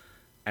series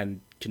and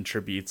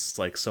contributes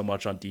like so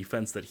much on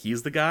defense that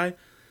he's the guy.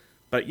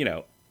 But,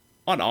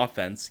 on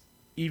offense,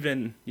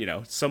 even,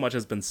 so much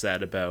has been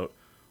said about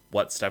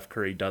what Steph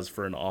Curry does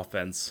for an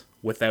offense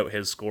without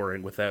his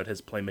scoring, without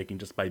his playmaking,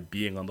 just by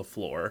being on the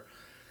floor.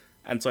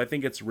 And so I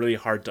think it's really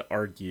hard to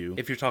argue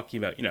if you're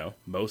talking about,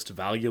 most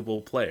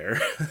valuable player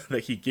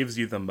that he gives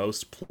you the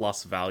most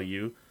plus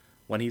value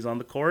when he's on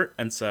the court.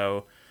 And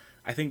so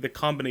I think the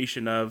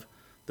combination of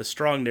the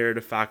strong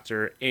narrative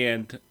factor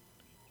and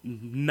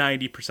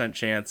 90%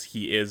 chance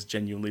he is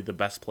genuinely the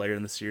best player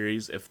in the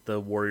series if the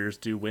Warriors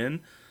do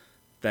win,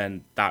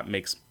 then that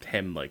makes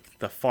him like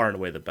the far and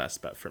away the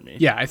best bet for me.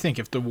 Yeah, I think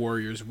if the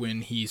Warriors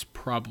win, he's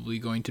probably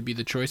going to be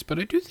the choice. But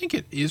I do think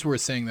it is worth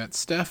saying that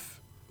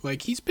Steph,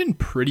 like, he's been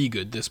pretty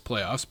good this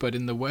playoffs. But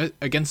in the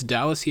against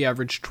Dallas, he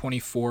averaged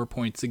 24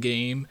 points a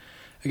game.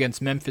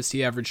 Against Memphis,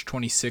 he averaged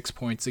 26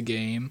 points a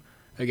game.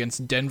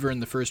 Against Denver in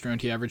the first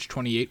round, he averaged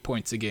 28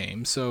 points a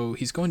game. So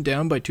he's going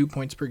down by 2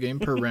 points per game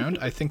per round.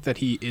 I think that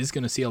he is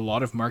going to see a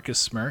lot of Marcus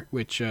Smart,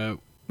 which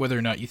whether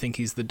or not you think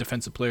he's the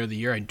defensive player of the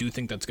year, I do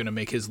think that's going to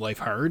make his life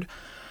hard.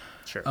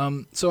 Sure.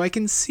 So I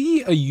can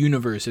see a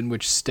universe in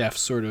which Steph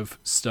sort of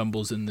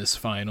stumbles in this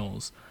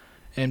finals.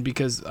 And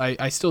because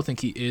I still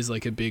think he is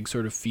like a big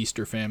sort of feast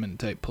or famine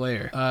type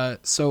player.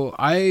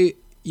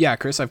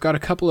 Chris, I've got a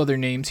couple other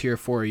names here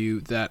for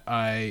you that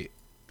I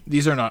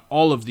these are not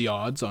all of the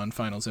odds on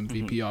Finals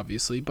MVP,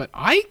 obviously, but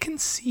I can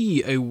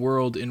see a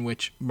world in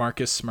which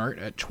Marcus Smart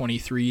at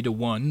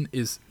 23-1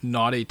 is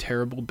not a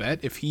terrible bet.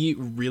 If he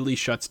really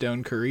shuts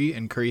down Curry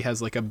and Curry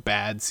has like a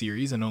bad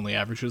series and only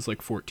averages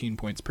like 14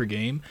 points per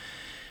game,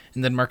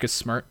 and then Marcus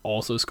Smart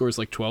also scores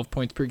like 12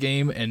 points per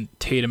game, and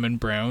Tatum and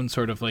Brown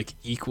sort of like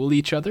equal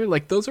each other,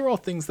 like those are all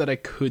things that I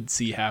could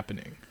see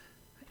happening.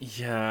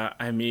 Yeah,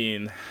 I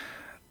mean,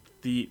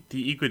 the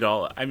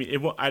Iguodala. I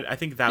mean, I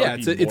think that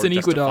would be it's more an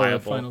Iguodala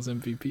justifiable. Finals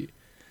MVP.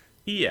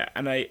 Yeah,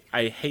 and I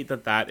hate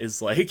that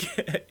is like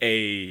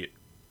a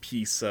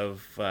piece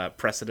of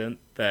precedent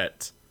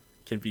that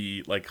can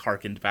be like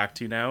harkened back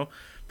to now,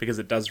 because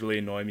it does really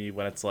annoy me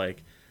when it's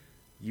like,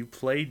 you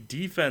play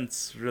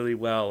defense really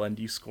well and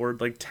you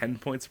scored like 10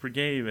 points per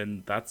game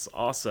and that's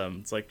awesome.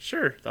 It's like,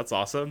 sure, that's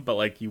awesome, but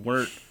like you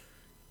weren't,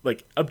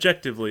 like,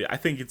 objectively, I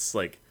think it's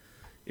like,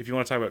 if you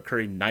want to talk about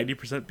Curry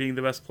 90% being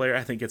the best player,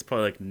 I think it's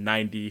probably like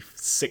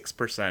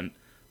 96%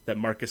 that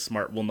Marcus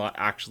Smart will not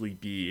actually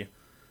be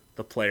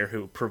the player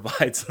who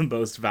provides the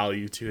most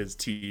value to his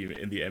team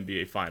in the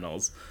NBA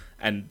Finals.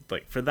 And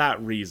like for that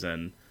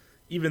reason,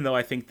 even though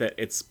I think that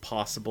it's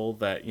possible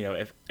that, you know,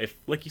 if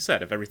like you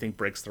said, if everything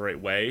breaks the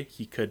right way,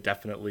 he could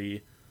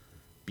definitely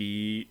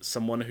be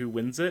someone who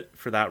wins it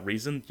for that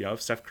reason. You know,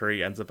 if Steph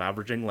Curry ends up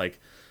averaging like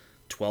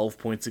 12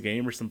 points a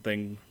game or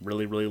something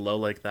really, really low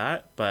like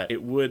that, but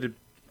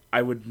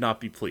I would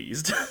not be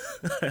pleased.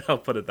 I'll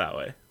put it that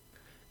way.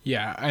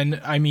 Yeah,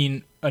 and I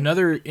mean,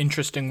 another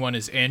interesting one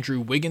is Andrew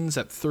Wiggins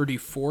at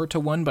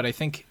 34-1, but I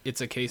think it's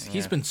a case,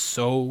 he's been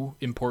so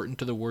important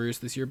to the Warriors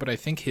this year, but I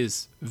think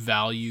his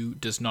value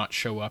does not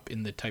show up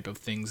in the type of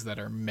things that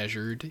are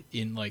measured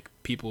in like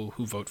people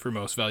who vote for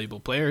most valuable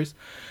players.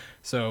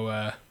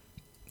 So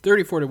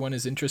 34-1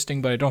 is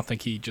interesting, but I don't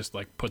think he just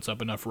like puts up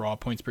enough raw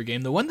points per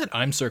game. The one that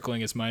I'm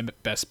circling as my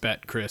best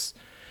bet, Chris,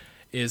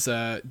 is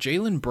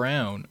Jaylen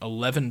Brown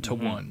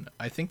 11-1.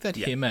 I think that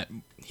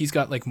he's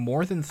got like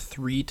more than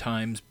 3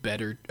 times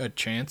better a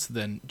chance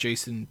than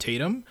Jason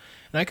Tatum,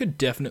 and I could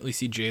definitely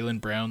see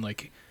Jaylen Brown,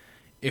 like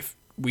if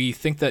we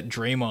think that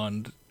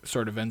Draymond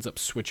sort of ends up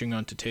switching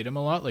on to Tatum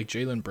a lot, like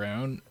Jaylen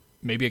Brown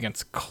maybe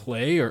against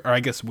Clay or I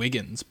guess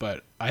Wiggins,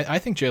 but I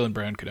think Jaylen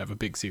Brown could have a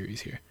big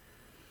series here.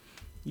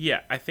 Yeah,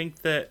 I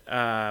think that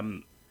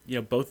you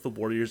know, both the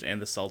Warriors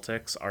and the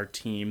Celtics are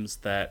teams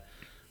that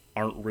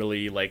aren't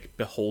really like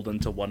beholden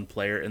to one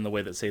player in the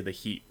way that say the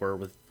Heat were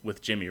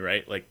with Jimmy,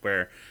 right? Like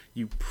where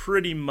you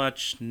pretty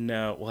much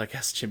know, well, I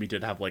guess Jimmy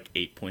did have like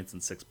 8 points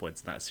and 6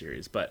 points in that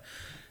series, but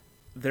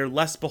they're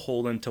less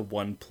beholden to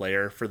one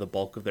player for the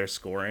bulk of their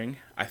scoring.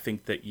 I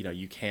think that, you know,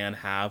 you can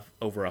have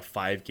over a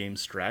 5-game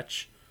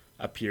stretch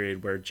a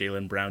period where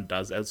Jaylen Brown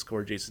does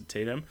outscore Jason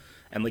Tatum,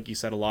 and like you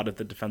said, a lot of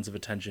the defensive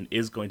attention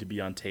is going to be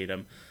on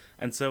Tatum.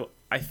 And so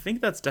I think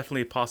that's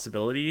definitely a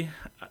possibility.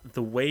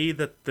 The way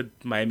that the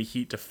Miami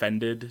Heat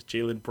defended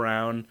Jaylen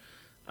Brown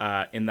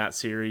in that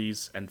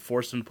series and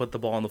forced him to put the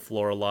ball on the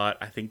floor a lot,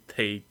 I think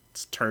they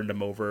turned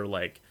him over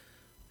like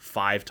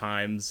 5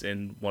 times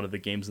in one of the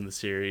games in the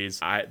series.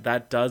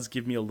 That does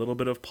give me a little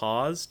bit of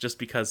pause, just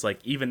because like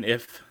even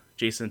if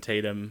Jason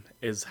Tatum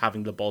is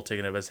having the ball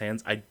taken out of his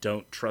hands, I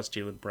don't trust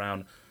Jaylen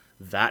Brown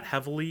that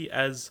heavily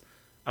as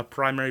a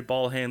primary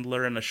ball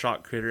handler and a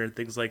shot creator and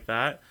things like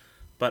that.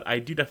 But I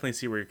do definitely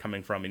see where you're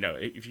coming from. You know,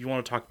 if you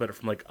want to talk about it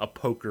from like a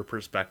poker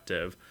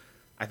perspective,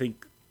 I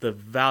think the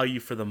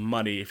value for the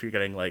money, if you're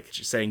getting like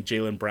saying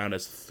Jaylen Brown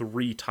is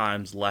 3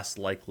 times less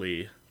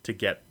likely to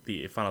get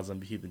the Finals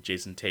MVP than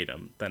Jason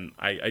Tatum, then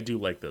I do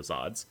like those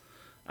odds.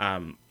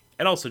 And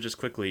also just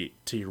quickly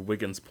to your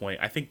Wiggins point,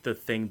 I think the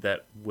thing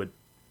that would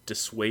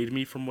dissuade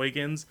me from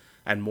Wiggins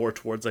and more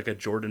towards like a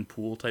Jordan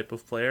Poole type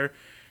of player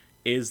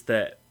is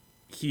that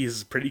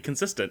he's pretty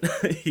consistent.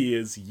 He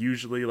is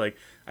usually like,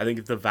 I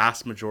think the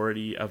vast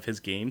majority of his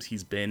games,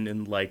 he's been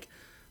in like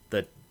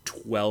the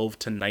 12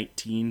 to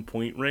 19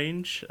 point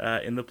range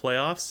in the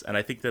playoffs. And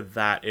I think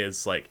that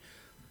is like,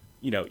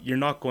 you know, you're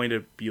not going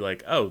to be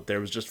like, oh, there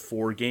was just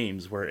 4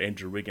 games where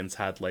Andrew Wiggins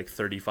had like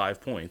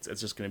 35 points.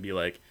 It's just going to be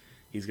like,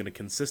 he's going to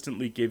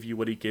consistently give you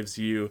what he gives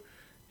you.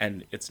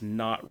 And it's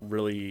not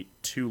really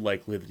too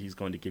likely that he's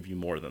going to give you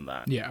more than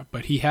that. Yeah,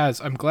 but he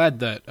has, I'm glad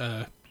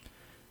that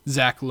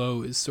Zach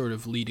Lowe is sort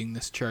of leading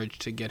this charge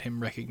to get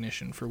him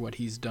recognition for what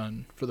he's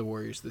done for the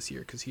Warriors this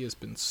year, because he has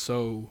been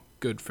so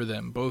good for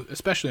them, both,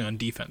 especially on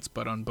defense,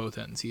 but on both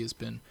ends. He has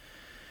been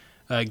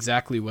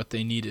exactly what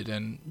they needed,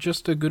 and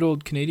just a good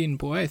old Canadian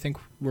boy. I think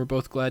we're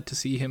both glad to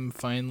see him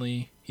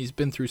finally. He's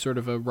been through sort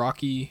of a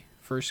rocky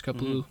first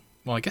couple of,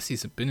 well, I guess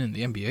he's been in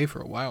the NBA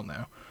for a while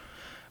now.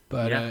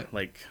 But yeah,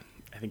 like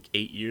I think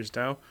 8 years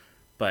now.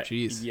 But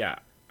geez. Yeah,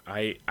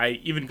 I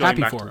even going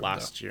Happy back for to him,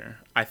 last year,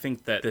 I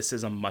think that this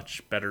is a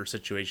much better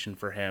situation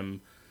for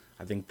him.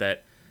 I think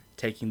that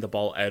taking the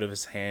ball out of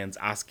his hands,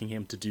 asking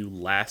him to do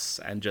less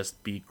and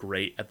just be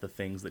great at the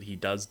things that he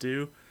does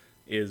do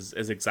is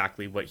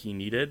exactly what he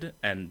needed.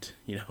 And,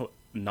 you know,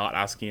 not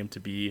asking him to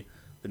be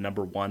the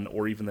number 1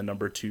 or even the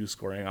number 2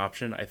 scoring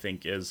option, I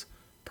think is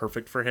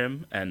perfect for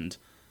him. And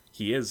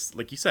he is,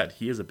 like you said,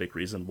 he is a big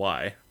reason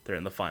why they're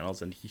in the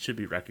finals, and he should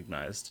be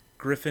recognized.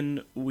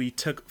 Griffin, we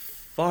took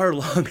far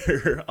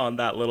longer on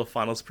that little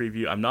finals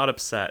preview. I'm not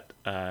upset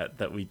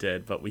that we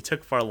did, but we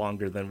took far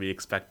longer than we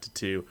expected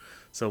to.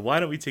 So why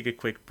don't we take a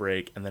quick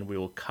break, and then we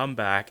will come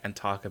back and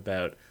talk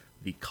about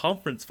the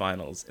conference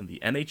finals in the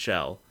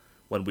NHL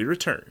when we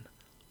return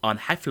on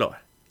High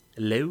Floor,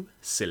 Low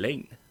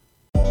Ceiling.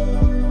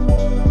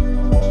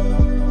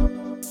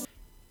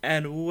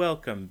 And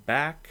welcome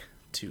back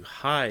to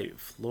High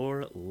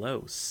Floor,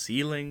 Low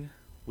Ceiling.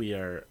 We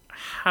are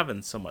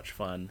having so much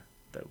fun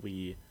that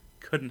we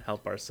couldn't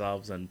help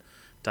ourselves and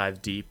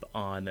dive deep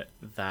on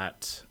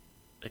that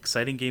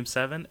exciting Game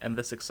 7 and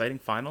this exciting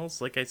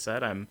finals. Like I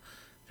said, I'm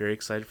very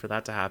excited for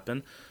that to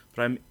happen,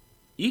 but I'm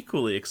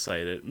equally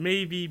excited,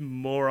 maybe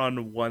more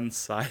on one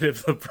side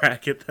of the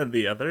bracket than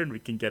the other, and we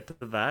can get to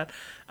that.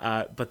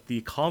 But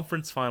the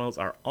conference finals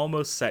are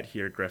almost set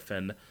here,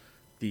 Griffin.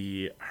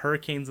 The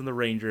Hurricanes and the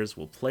Rangers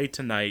will play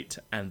tonight,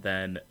 and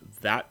then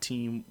that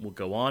team will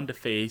go on to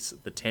face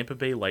the Tampa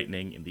Bay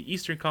Lightning in the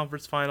Eastern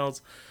Conference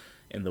Finals.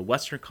 In the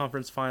Western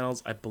Conference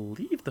Finals, I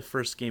believe the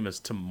first game is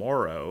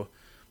tomorrow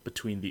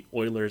between the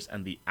Oilers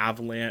and the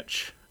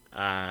Avalanche.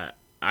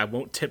 I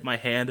won't tip my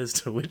hand as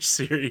to which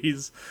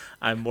series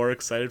I'm more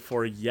excited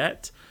for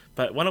yet,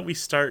 but why don't we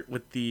start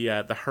with the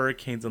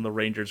Hurricanes and the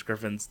Rangers,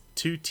 Griffins,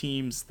 two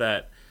teams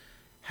that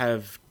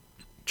have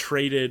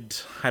traded,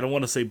 I don't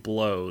want to say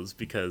blows,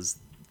 because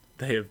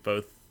they have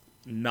both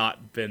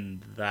not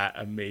been that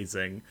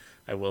amazing,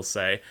 I will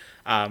say.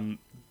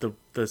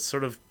 The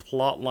sort of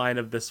plot line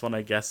of this one,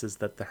 I guess, is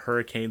that the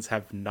Hurricanes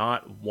have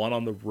not won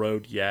on the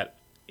road yet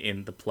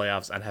in the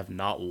playoffs and have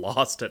not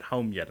lost at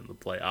home yet in the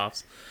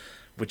playoffs,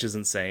 which is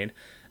insane.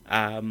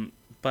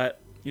 But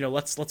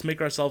let's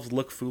make ourselves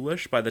look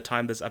foolish. By the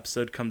time this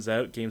episode comes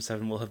out, Game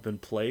 7 will have been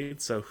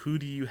played. So who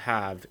do you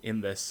have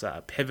in this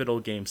pivotal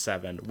Game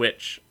 7,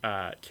 which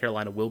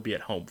Carolina will be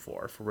at home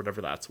for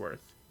whatever that's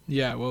worth?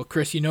 Yeah, well,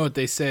 Chris, you know what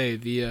they say.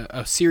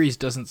 A series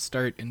doesn't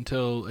start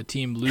until a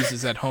team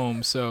loses at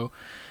home. So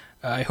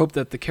I hope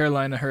that the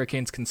Carolina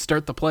Hurricanes can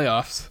start the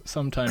playoffs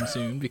sometime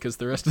soon because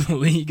the rest of the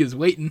league is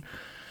waiting.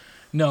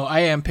 No, I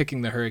am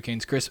picking the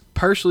Hurricanes, Chris,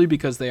 partially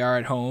because they are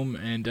at home,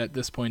 and at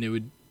this point it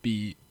would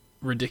be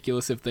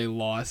ridiculous if they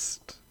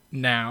lost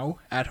now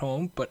at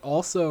home, but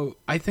also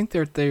I think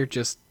they're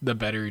just the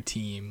better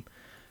team.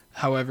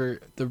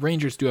 However, the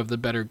Rangers do have the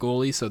better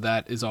goalie, so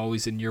that is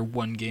always in your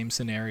one game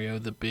scenario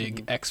the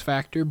big X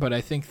factor, but I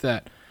think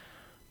that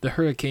the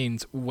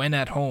Hurricanes, when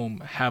at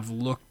home, have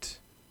looked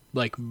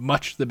like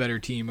much the better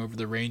team over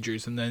the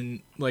Rangers, and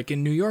then like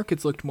in New York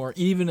it's looked more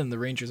even and the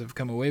Rangers have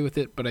come away with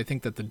it, but I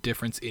think that the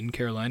difference in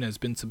Carolina has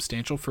been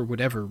substantial for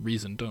whatever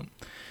reason. Don't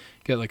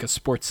get like a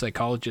sports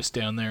psychologist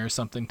down there or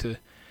something to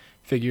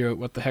figure out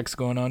what the heck's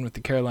going on with the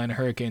Carolina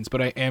Hurricanes,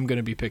 but I am going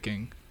to be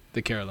picking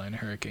the Carolina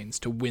Hurricanes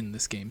to win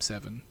this Game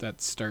 7.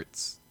 That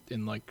starts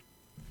in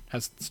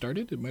has it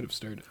started? It might have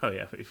started. Oh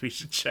yeah, we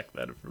should check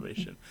that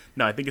information.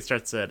 No, I think it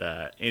starts at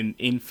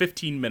in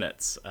 15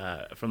 minutes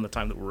from the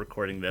time that we're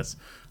recording this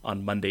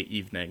on Monday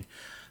evening.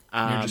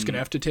 You're just going to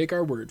have to take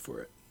our word for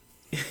it.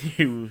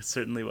 You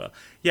certainly will.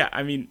 Yeah,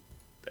 I mean,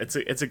 it's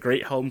a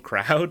great home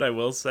crowd, I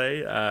will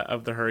say.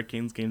 Of the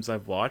Hurricanes games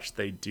I've watched,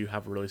 they do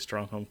have a really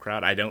strong home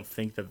crowd. I don't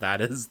think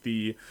that is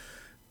the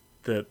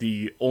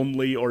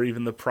only or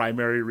even the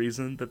primary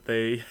reason that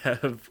they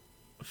have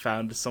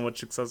found so much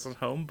success at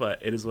home, but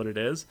it is what it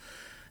is.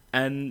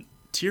 And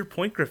to your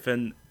point,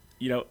 Griffin,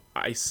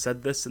 I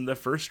said this in the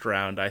first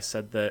round. I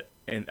said that,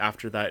 and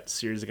after that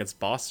series against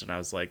Boston, I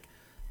was like,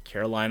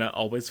 Carolina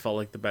always felt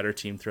like the better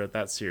team throughout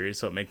that series,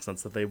 so it makes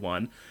sense that they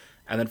won.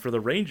 And then for the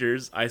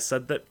Rangers, I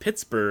said that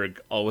Pittsburgh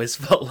always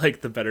felt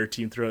like the better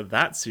team throughout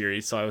that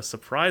series, so I was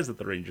surprised that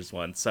the Rangers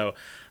won. So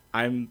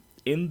I'm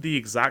in the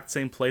exact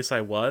same place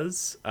I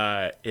was.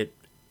 I'm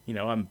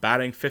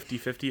batting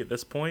 50-50 at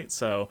this point,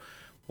 so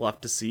we'll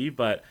have to see.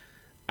 But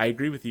I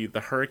agree with you.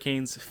 The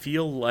Hurricanes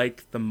feel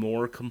like the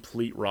more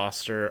complete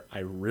roster. I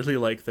really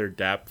like their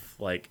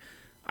depth.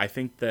 I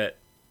think that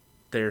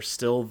they're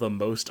still the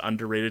most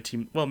underrated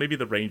team. Well, maybe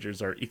the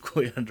Rangers are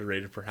equally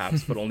underrated,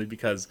 perhaps, but only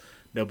because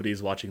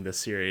nobody's watching this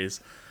series.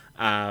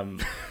 I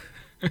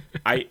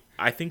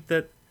think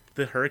that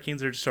the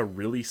Hurricanes are just a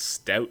really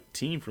stout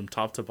team from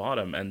top to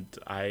bottom, and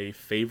I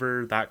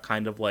favor that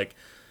kind of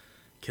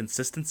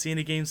consistency in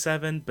a Game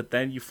 7. But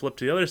then you flip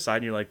to the other side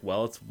and you're like,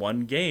 well, it's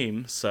one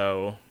game,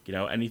 so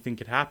anything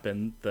could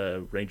happen.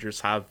 The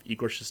Rangers have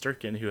Igor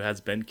Shesterkin, who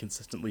has been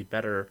consistently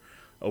better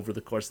over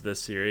the course of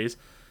this series.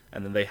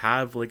 And then they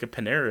have a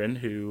Panarin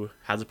who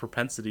has a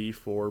propensity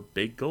for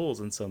big goals.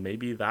 And so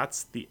maybe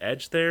that's the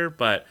edge there.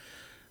 But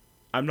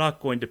I'm not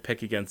going to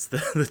pick against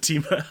the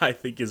team I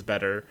think is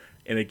better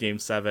in a Game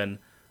 7.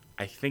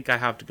 I think I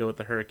have to go with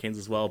the Hurricanes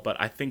as well. But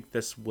I think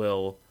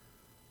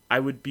I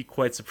would be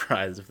quite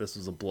surprised if this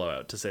was a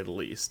blowout, to say the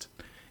least.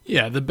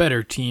 Yeah, the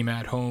better team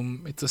at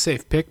home. It's a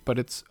safe pick, but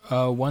it's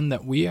one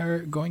that we are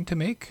going to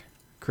make,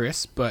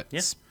 Chris. But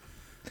yes.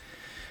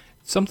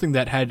 Something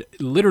that had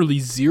literally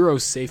zero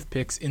safe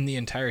picks in the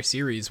entire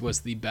series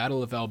was the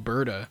Battle of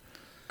Alberta,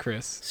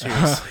 Chris.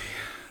 Seriously.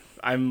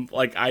 I'm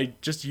like, I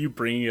just, you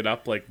bringing it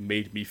up like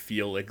made me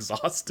feel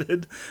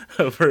exhausted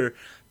over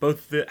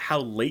both how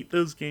late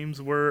those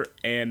games were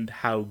and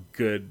how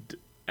good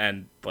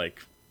and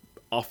like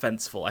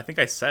offenseful. I think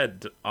I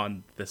said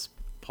on this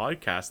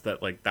podcast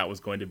that like that was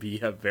going to be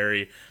a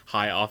very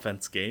high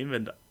offense game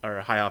and or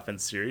a high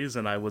offense series,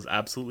 and I was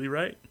absolutely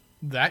right.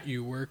 That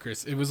you were,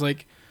 Chris. It was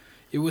like,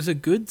 it was a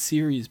good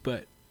series,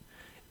 but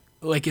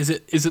like, is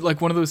it like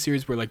one of those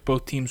series where like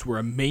both teams were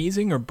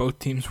amazing or both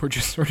teams were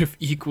just sort of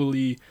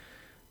equally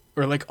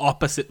or like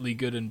oppositely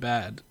good and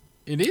bad?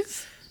 It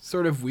is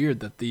sort of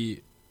weird that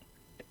the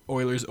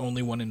Oilers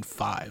only won in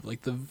 5.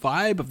 Like, the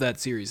vibe of that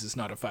series is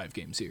not a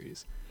 5-game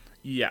series.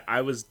 Yeah,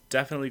 I was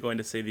definitely going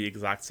to say the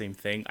exact same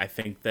thing. I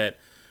think that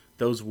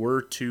those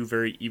were two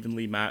very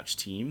evenly matched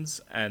teams,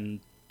 and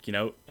you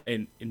know,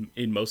 in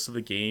most of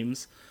the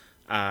games,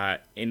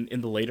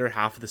 in the later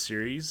half of the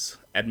series,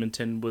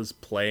 Edmonton was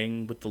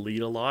playing with the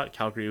lead a lot.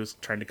 Calgary was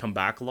trying to come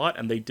back a lot,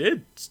 and they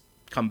did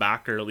come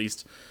back, or at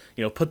least,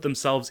 you know, put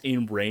themselves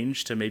in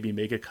range to maybe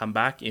make a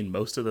comeback in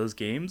most of those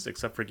games,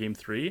 except for Game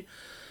 3.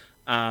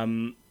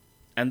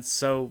 And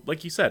so,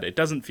 like you said, it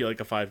doesn't feel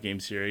like a 5-game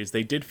series.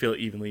 They did feel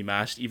evenly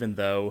matched, even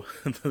though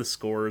the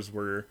scores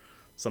were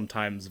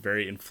sometimes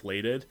very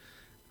inflated.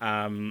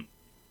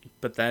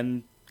 But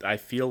then I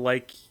feel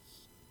like,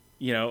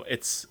 you know,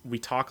 we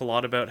talk a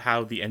lot about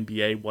how the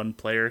NBA one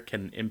player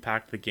can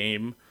impact the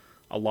game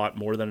a lot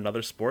more than in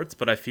other sports,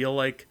 but I feel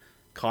like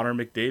Connor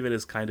McDavid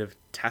is kind of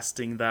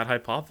testing that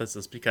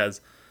hypothesis, because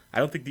I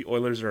don't think the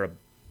Oilers are a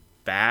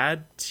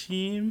bad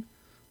team.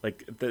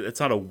 Like,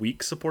 it's not a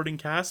weak supporting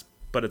cast,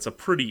 but it's a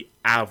pretty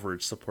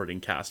average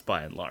supporting cast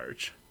by and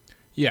large.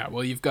 Yeah,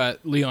 well, you've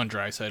got Leon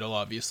Draisaitl,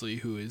 obviously,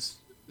 who is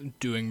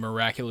doing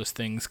miraculous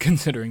things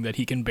considering that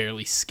he can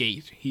barely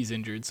skate. He's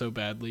injured so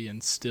badly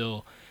and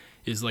still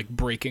is like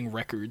breaking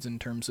records in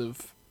terms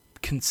of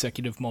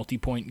consecutive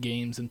multi-point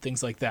games and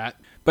things like that.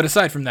 But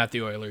aside from that,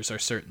 the Oilers are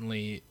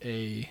certainly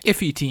a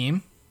iffy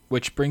team,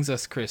 which brings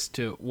us, Chris,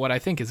 to what I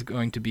think is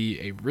going to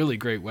be a really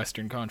great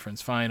Western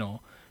Conference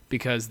final,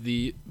 because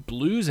the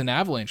Blues and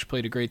Avalanche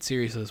played a great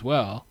series as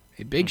well.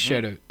 A big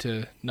shout out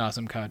to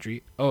Nazem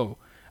Kadri. Oh,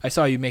 I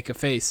saw you make a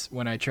face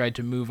when I tried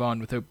to move on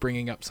without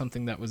bringing up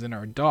something that was in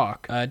our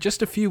doc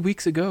just a few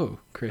weeks ago,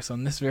 Chris,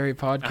 on this very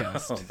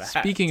podcast. Oh,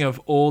 Speaking of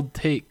old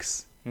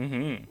takes,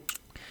 Mm-hmm.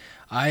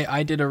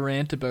 I did a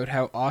rant about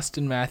how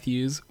Austin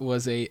Matthews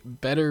was a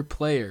better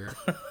player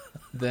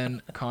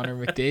than Connor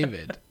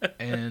McDavid,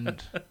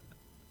 and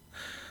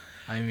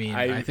I mean,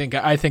 I think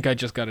I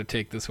just got to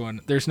take this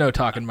one. There's no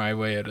talking my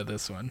way out of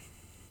this one.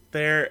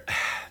 There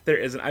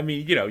isn't. I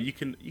mean, you know, you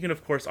can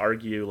of course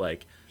argue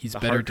like He's the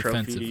better Hart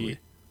defensively.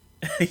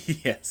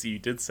 Trophy. Yes, you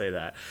did say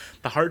that.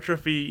 The Hart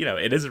Trophy, you know,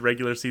 it is a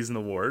regular season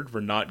award. We're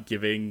not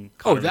giving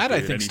Connor that McDavid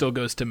I think still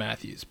goes to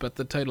Matthews, but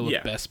the title Yeah.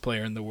 of best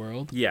player in the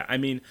world. Yeah, I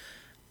mean,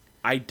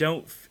 I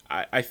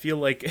feel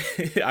like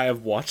I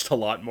have watched a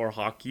lot more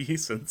hockey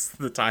since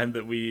the time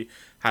that we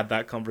had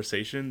that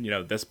conversation. You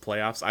know, this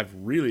playoffs, I've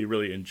really,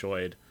 really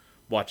enjoyed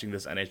watching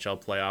this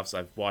NHL playoffs.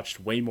 I've watched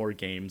way more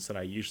games than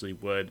I usually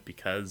would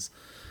because,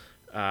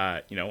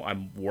 you know,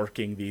 I'm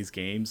working these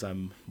games.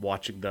 I'm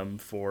watching them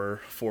for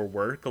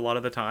work a lot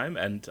of the time,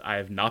 and I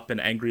have not been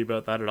angry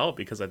about that at all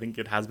because I think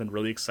it has been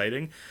really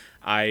exciting.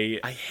 I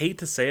hate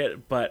to say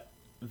it, but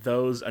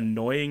those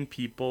annoying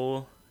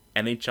people,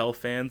 NHL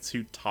fans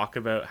who talk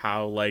about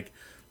how like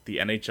the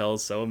NHL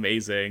is so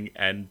amazing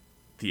and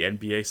the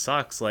NBA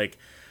sucks, like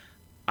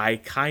I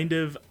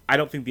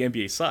don't think the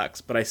NBA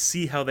sucks, but I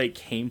see how they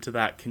came to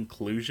that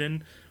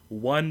conclusion.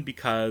 One,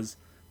 because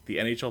the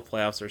NHL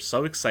playoffs are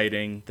so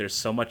exciting, there's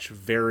so much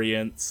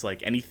variance,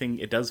 like anything,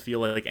 it does feel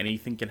like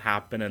anything can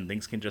happen and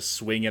things can just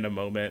swing in a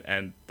moment,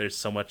 and there's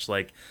so much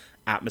like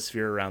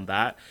atmosphere around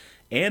that.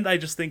 And I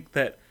just think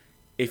that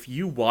if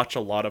you watch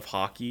a lot of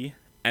hockey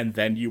and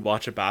then you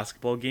watch a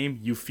basketball game,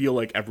 you feel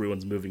like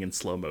everyone's moving in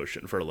slow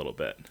motion for a little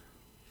bit.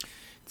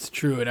 It's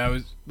true, and I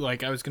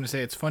was going to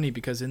say it's funny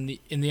because in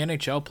the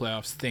NHL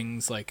playoffs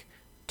things like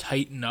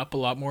tighten up a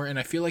lot more, and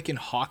I feel like in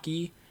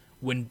hockey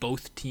when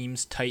both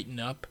teams tighten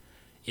up,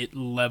 it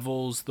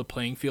levels the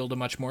playing field a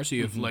much more, so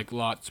you have like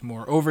lots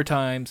more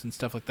overtimes and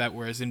stuff like that,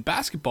 whereas in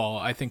basketball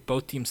I think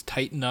both teams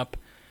tighten up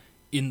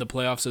in the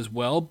playoffs as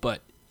well,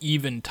 but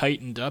even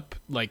tightened up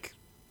like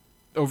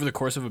over the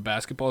course of a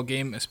basketball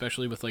game,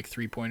 especially with like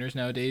 3-pointers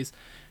nowadays,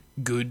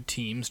 good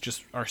teams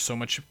just are so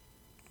much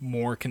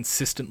more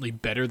consistently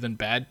better than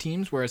bad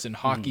teams, whereas in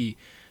hockey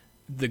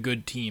the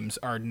good teams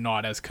are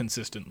not as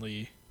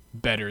consistently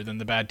better than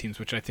the bad teams,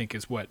 which I think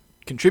is what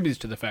contributes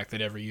to the fact that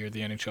every year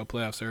the NHL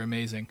playoffs are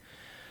amazing.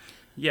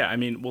 Yeah, I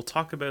mean, we'll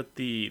talk about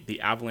the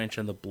Avalanche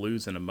and the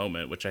Blues in a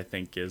moment, which I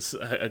think is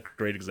a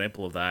great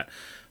example of that.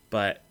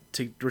 But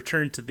to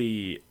return to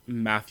the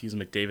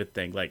Matthews-McDavid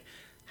thing, like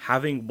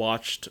having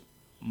watched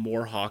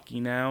more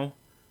hockey now,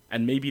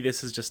 and maybe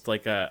this is just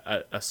like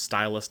a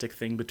stylistic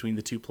thing between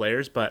the two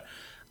players, but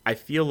I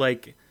feel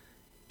like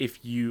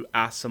if you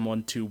ask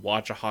someone to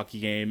watch a hockey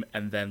game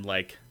and then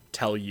like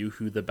tell you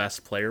who the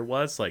best player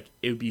was, like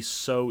it would be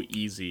so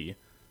easy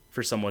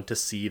for someone to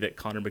see that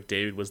Connor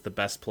McDavid was the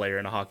best player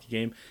in a hockey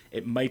game,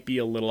 it might be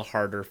a little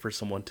harder for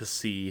someone to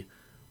see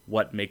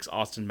what makes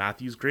Auston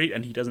Matthews great,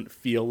 and he doesn't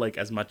feel like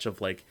as much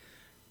of like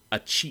a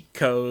cheat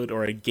code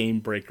or a game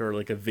breaker,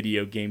 like a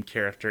video game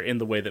character in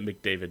the way that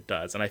McDavid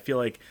does. And I feel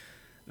like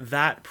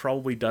that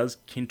probably does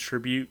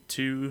contribute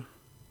to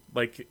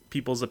like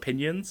people's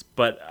opinions,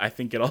 but I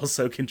think it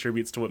also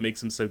contributes to what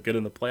makes him so good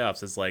in the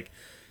playoffs is like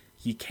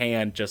he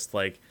can just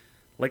like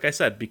I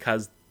said,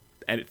 because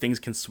things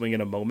can swing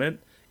in a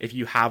moment. If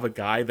you have a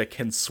guy that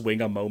can swing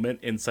a moment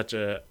in such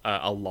a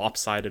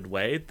lopsided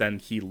way, then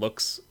he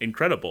looks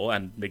incredible,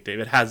 and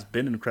McDavid has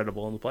been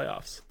incredible in the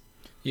playoffs.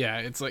 Yeah,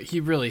 it's like he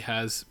really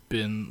has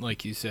been,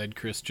 like you said,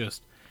 Chris,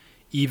 just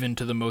even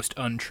to the most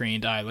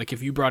untrained eye. Like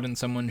if you brought in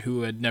someone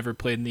who had never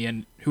played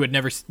who had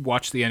never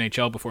watched the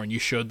NHL before, and you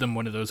showed them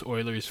one of those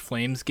Oilers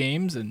Flames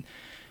games, and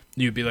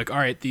you'd be like, all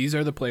right, these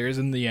are the players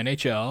in the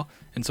NHL,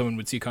 and someone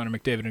would see Connor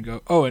McDavid and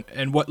go, oh,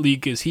 and what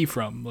league is he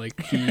from?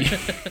 Like he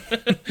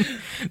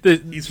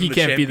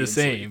can't be the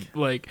same. League.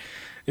 Like,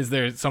 is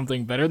there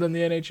something better than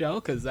the NHL?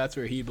 Because that's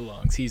where he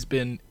belongs. He's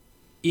been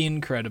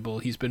incredible.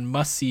 He's been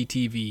must-see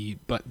TV,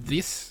 but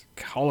this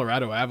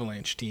Colorado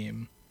Avalanche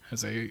team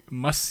has a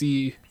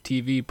must-see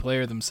TV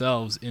player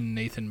themselves in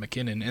Nathan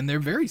MacKinnon, and they're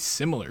very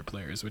similar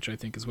players, which I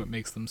think is what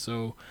makes them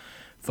so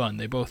fun.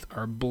 They both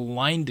are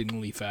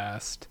blindingly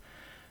fast,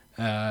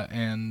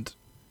 and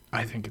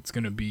I think it's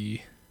going to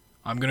be...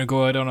 I'm going to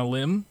go out on a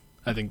limb.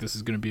 I think this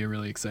is going to be a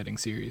really exciting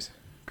series.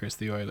 Chris,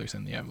 the Oilers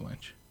and the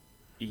Avalanche.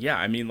 Yeah,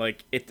 I mean,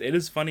 like, it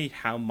is funny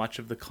how much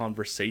of the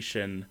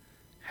conversation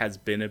has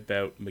been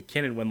about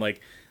MacKinnon when, like,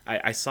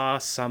 I saw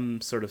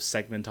some sort of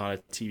segment on a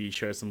TV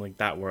show or something like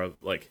that where,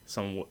 like,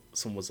 someone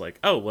was like,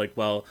 oh, like,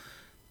 well,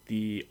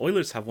 the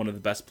Oilers have one of the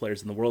best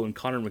players in the world in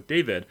Connor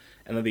McDavid,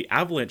 and then the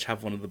Avalanche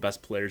have one of the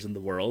best players in the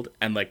world,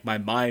 and, like, my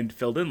mind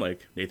filled in,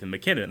 like, Nathan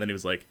MacKinnon, and then he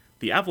was like,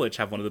 the Avalanche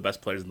have one of the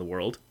best players in the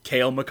world,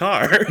 Cale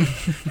Makar,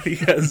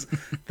 because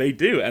they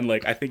do, and,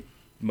 like, I think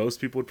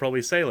most people would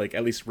probably say, like,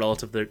 at least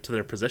relative to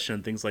their position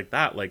and things like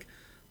that, like,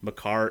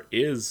 Makar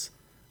is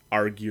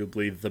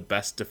arguably the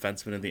best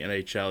defenseman in the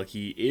NHL.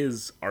 He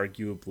is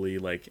arguably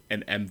like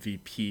an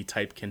MVP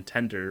type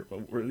contender.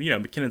 You know,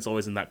 McKinnon's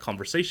always in that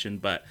conversation,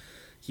 but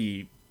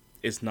he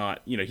is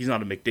not, you know, he's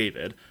not a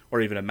McDavid or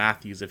even a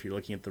Matthews if you're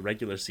looking at the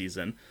regular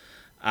season.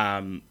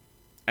 And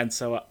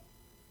so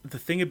the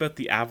thing about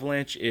the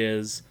Avalanche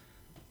is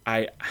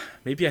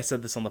maybe I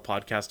said this on the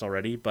podcast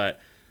already, but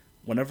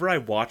whenever I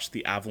watch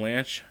the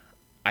Avalanche,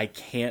 I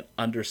can't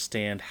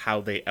understand how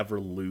they ever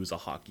lose a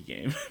hockey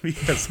game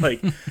because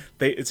like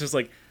it's just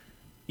like,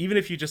 even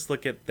if you just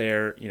look at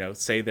their, you know,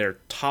 say their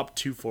top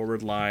two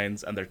forward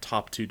lines and their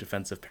top two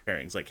defensive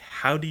pairings, like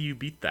how do you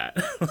beat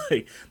that?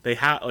 Like they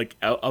have like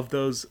of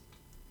those,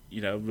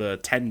 you know,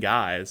 the 10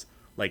 guys,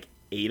 like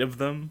 8 of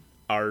them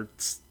are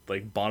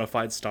like bona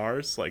fide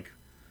stars. Like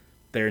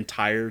their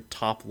entire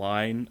top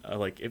line,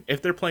 like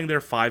if they're playing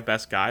their 5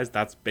 best guys,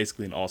 that's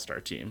basically an all-star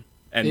team.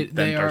 And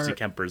then Darcy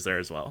Kemper's there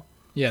as well.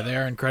 Yeah, they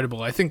are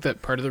incredible. I think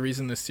that part of the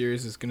reason this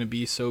series is going to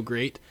be so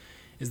great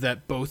is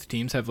that both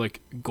teams have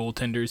like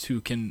goaltenders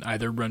who can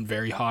either run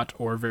very hot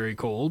or very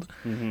cold.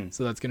 Mm-hmm.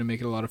 So that's going to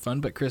make it a lot of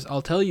fun. But Chris,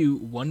 I'll tell you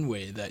one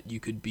way that you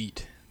could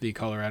beat the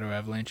Colorado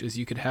Avalanche is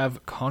you could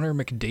have Connor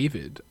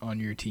McDavid on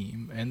your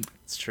team. And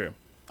it's true.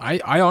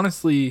 I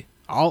honestly,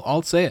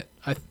 I'll say it.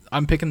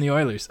 I'm picking the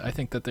Oilers. I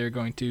think that they're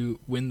going to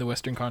win the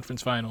Western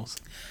Conference Finals.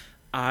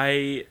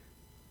 I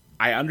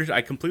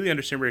completely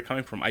understand where you're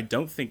coming from. I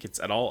don't think it's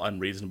at all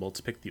unreasonable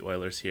to pick the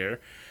Oilers here.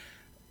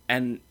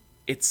 And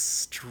it's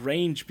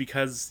strange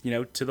because, you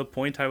know, to the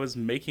point I was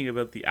making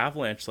about the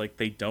Avalanche, like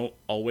they don't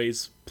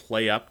always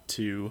play up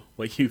to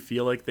what you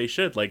feel like they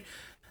should. Like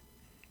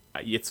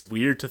it's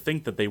weird to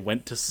think that they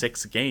went to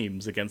 6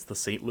 games against the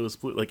St. Louis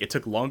Blues. Like it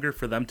took longer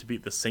for them to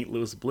beat the St.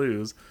 Louis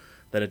Blues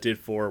than it did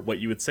for what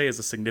you would say is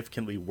a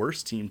significantly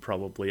worse team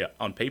probably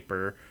on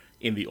paper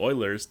in the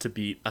Oilers to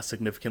beat a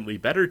significantly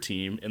better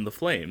team in the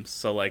Flames.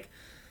 So like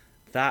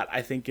that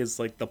I think is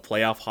like the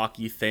playoff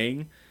hockey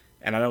thing,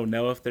 and I don't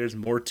know if there's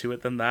more to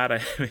it than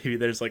that. Maybe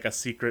there's like a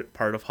secret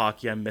part of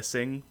hockey I'm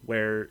missing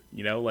where,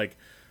 you know, like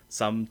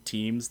some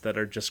teams that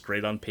are just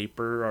great on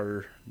paper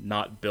are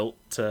not built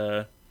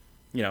to,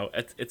 you know,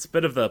 it's a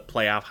bit of the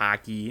playoff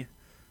hockey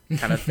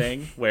kind of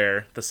thing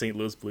where the St.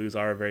 Louis Blues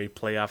are a very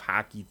playoff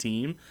hockey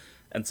team,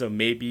 and so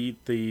maybe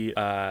the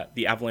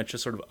Avalanche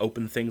just sort of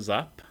open things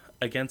up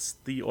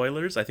against the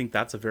Oilers. I think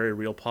that's a very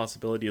real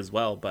possibility as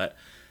well, but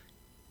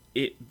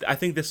I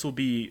think this will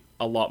be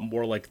a lot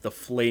more like the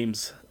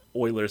Flames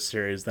Oilers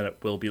series than it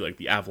will be like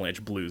the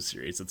Avalanche Blues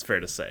series. It's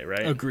fair to say,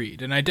 right?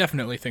 Agreed. And I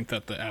definitely think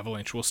that the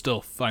Avalanche will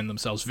still find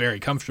themselves very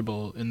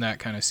comfortable in that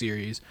kind of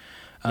series.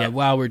 Yeah.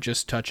 While we're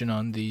just touching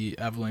on the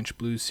Avalanche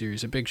Blues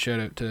series, a big shout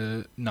out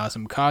to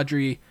Nazem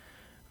Kadri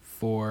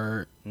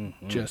for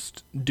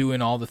just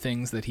doing all the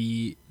things that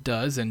he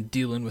does and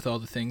dealing with all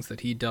the things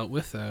that he dealt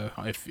with.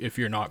 If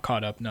you're not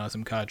caught up,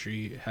 Nazem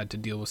Kadri had to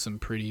deal with some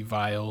pretty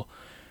vile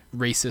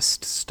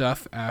racist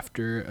stuff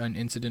after an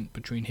incident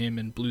between him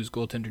and Blues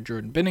goaltender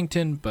Jordan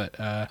Binnington, but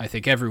I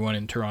think everyone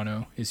in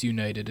Toronto is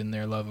united in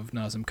their love of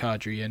Nazem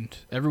Kadri, and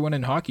everyone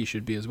in hockey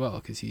should be as well,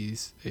 because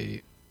he's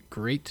a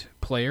great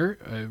player,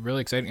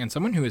 really exciting, and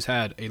someone who has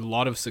had a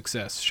lot of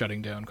success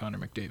shutting down Connor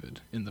McDavid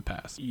in the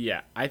past.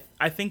 Yeah,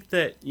 I think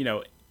that,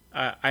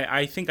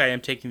 I think I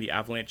am taking the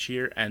Avalanche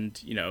here, and,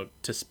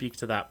 to speak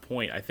to that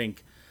point, I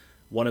think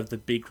one of the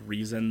big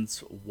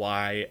reasons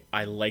why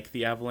I like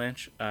the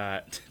Avalanche,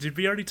 did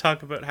we already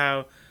talk about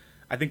how,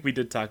 I think we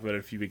did talk about it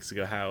a few weeks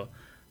ago, how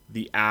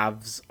the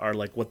Avs are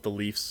like what the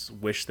Leafs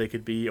wish they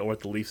could be, or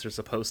what the Leafs are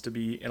supposed to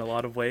be in a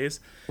lot of ways.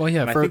 Well,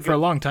 yeah, for a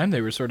long time they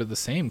were sort of the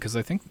same, because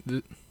I think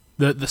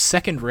the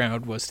second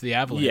round was to the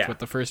Avalanche, what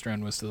the first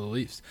round was to the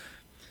Leafs.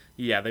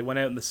 Yeah, they went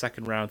out in the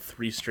second round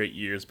 3 straight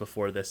years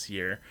before this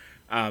year.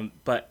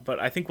 But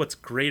I think what's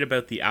great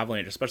about the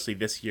Avalanche, especially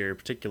this year in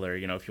particular,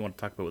 if you want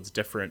to talk about what's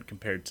different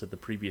compared to the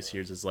previous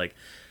years, is like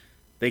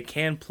they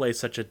can play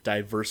such a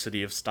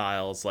diversity of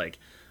styles. Like,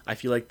 I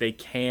feel like they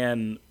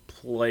can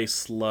play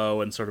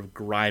slow and sort of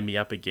grimy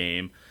up a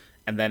game.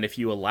 And then if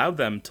you allow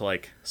them to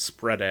like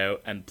spread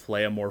out and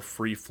play a more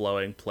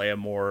free-flowing, play a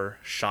more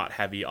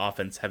shot-heavy,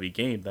 offense-heavy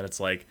game, then it's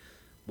like,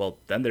 well,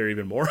 then they're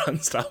even more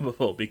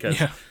unstoppable, because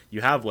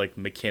you have like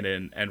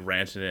McKinnon and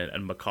Rantanen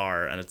and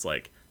Makar, and it's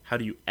like, how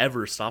do you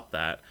ever stop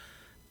that?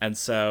 And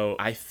so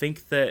I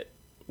think that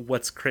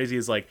what's crazy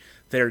is like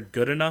they're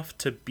good enough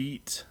to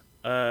beat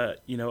a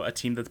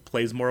team that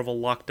plays more of a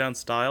lockdown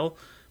style,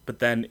 but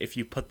then if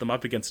you put them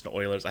up against an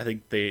Oilers,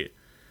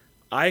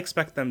 I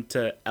expect them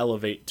to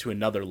elevate to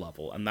another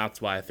level, and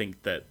that's why I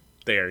think that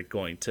they're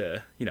going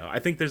to, I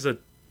think there's a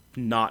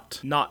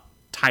not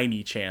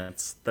tiny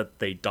chance that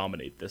they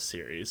dominate this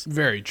series.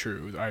 Very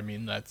true. I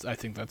mean, I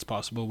think that's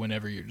possible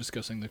whenever you're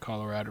discussing the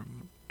Colorado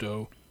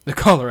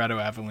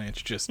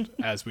Avalanche, just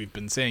as we've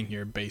been saying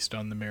here, based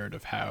on the merit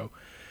of how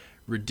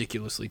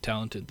ridiculously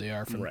talented they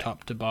are from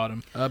top to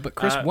bottom. But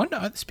Chris,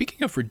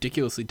 speaking of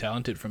ridiculously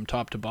talented from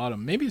top to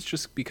bottom, maybe it's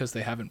just because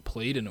they haven't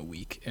played in a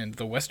week and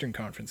the Western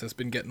Conference has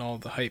been getting all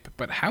of the hype.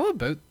 But how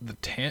about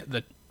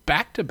the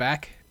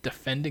back-to-back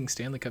defending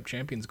Stanley Cup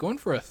champions going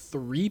for a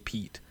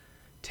three-peat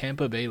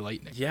Tampa Bay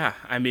Lightning? Yeah,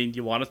 I mean,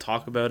 you want to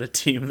talk about a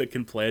team that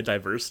can play a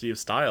diversity of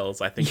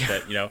styles. I think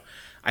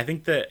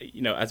that,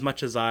 as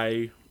much as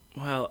I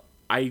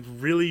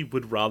really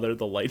would rather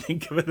the Lightning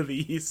come into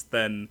the East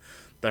than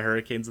the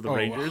Hurricanes of the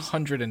Rangers.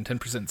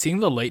 110%. Seeing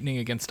the Lightning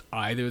against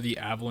either the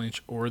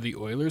Avalanche or the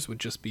Oilers would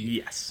just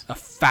be a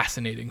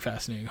fascinating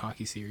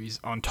hockey series,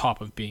 on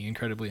top of being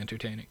incredibly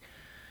entertaining.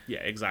 Yeah,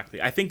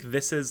 exactly. I think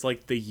this is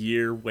like the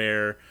year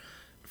where,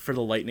 for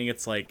the Lightning,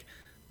 it's like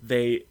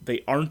they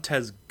aren't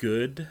as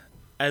good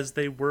as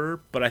they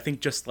were, but I think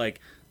just like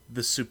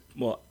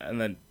and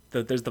then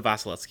there's the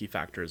Vasilevsky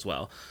factor as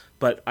well.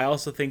 But I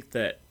also think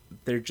that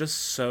they're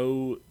just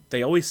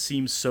they always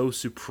seem so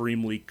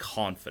supremely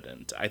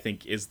confident, I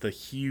think, is the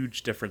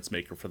huge difference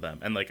maker for them.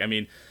 And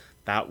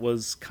that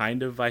was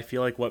kind of, I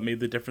feel like, what made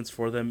the difference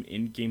for them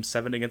in Game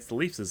 7 against the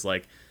Leafs, is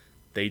like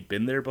they'd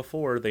been there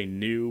before, they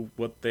knew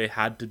what they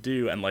had to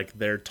do, and like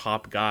their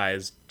top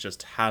guys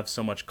just have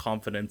so much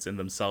confidence in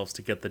themselves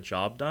to get the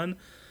job done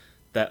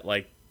that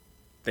like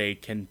they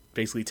can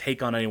basically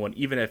take on anyone,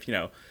 even if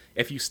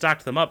you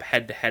stacked them up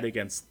head to head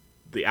against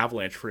the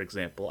Avalanche, for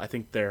example. I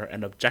think they're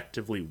an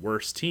objectively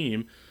worse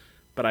team,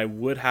 but I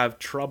would have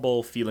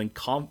trouble feeling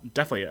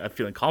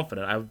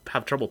confident. I would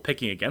have trouble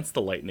picking against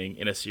the Lightning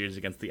in a series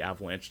against the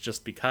Avalanche,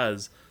 just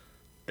because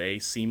they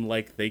seem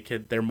like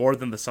they're more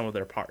than the sum of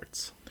their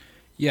parts.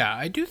 Yeah,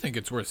 I do think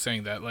it's worth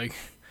saying that, like,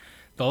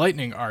 the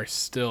Lightning are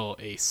still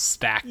a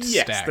stacked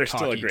they're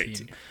still a great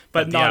team,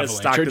 but the not as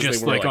stacked as just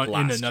they were like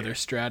last in another year.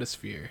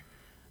 stratosphere.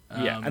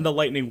 And the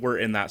Lightning were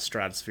in that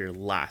stratosphere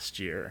last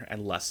year,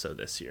 and less so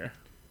this year.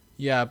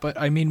 Yeah, but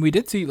I mean, we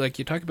did see, like,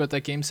 you talk about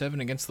that Game 7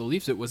 against the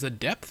Leafs, it was a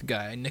depth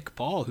guy, Nick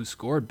Paul, who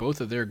scored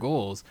both of their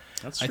goals.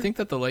 That's true. I think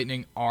that the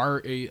Lightning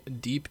are a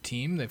deep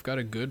team. They've got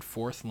a good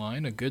fourth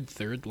line, a good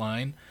third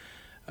line.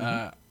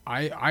 Mm-hmm.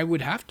 I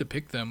would have to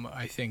pick them,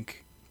 I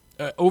think,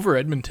 over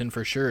Edmonton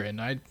for sure, and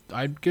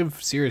I'd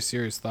give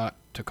serious thought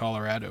to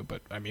Colorado,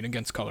 but I mean,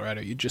 against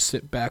Colorado, you just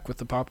sit back with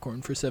the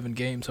popcorn for 7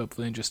 games,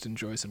 hopefully, and just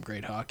enjoy some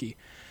great hockey.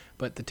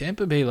 But the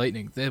Tampa Bay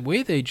Lightning, the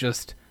way they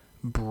just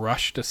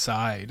brushed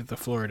aside the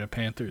Florida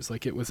Panthers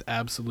like it was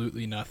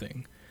absolutely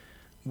nothing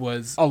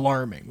was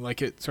alarming.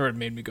 Like, it sort of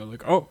made me go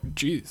like, oh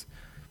geez.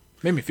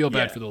 Made me feel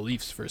bad for the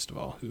Leafs, first of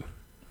all, who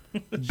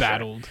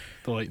battled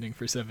the Lightning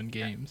for 7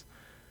 games.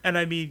 And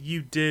I mean,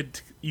 you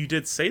did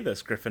say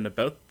this, Griffin,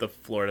 about the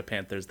Florida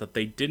Panthers, that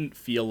they didn't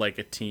feel like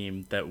a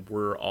team that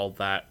were all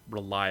that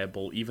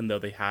reliable, even though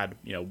they had,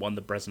 won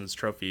the President's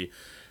Trophy,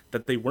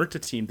 that they weren't a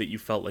team that you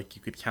felt like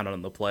you could count on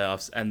in the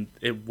playoffs. And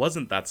it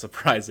wasn't that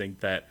surprising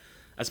that,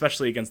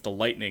 especially against the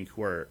Lightning,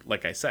 who are,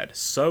 like I said,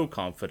 so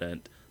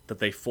confident, that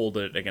they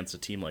folded against a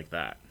team like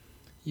that.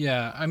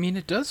 Yeah, I mean,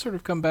 it does sort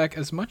of come back,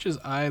 as much as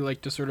I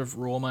like to sort of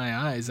roll my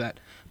eyes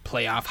at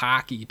playoff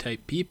hockey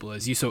type people,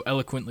 as you so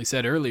eloquently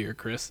said earlier,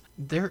 Chris.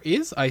 There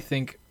is, I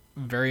think,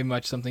 very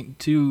much something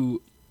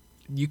to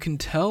you can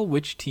tell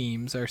which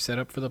teams are set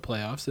up for the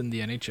playoffs in the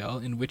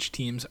NHL and which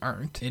teams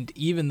aren't. And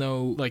even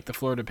though, like, the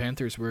Florida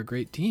Panthers were a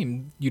great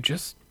team, you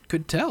just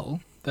could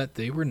tell that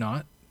they were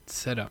not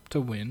set up to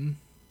win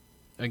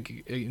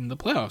in the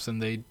playoffs,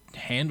 and they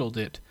handled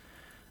it.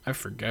 I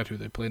forget who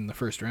they played in the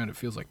first round. It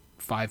feels like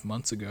 5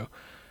 months ago.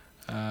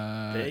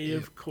 They,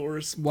 of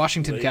course,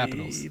 Washington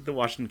Capitals. The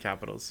Washington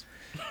Capitals.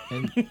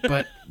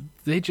 But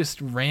they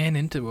just ran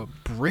into a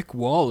brick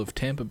wall of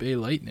Tampa Bay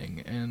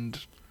Lightning,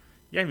 and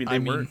yeah, I mean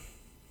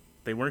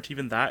they weren't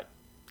even that,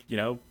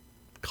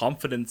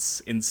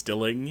 confidence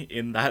instilling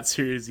in that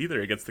series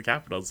either against the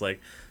Capitals.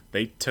 Like,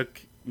 they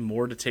took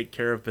more to take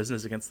care of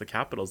business against the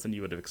Capitals than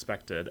you would have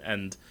expected,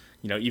 and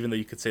even though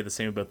you could say the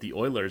same about the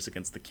Oilers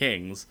against the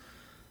Kings,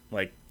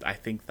 like, I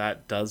think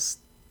that does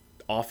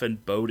often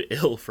bode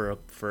ill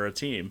for a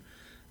team.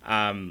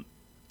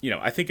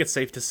 I think it's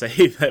safe to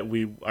say that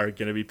we are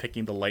going to be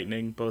picking the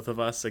Lightning, both of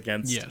us,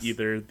 against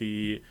either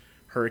the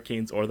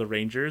Hurricanes or the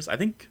Rangers. I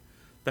think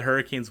the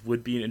Hurricanes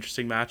would be an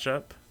interesting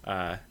matchup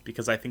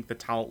because I think the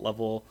talent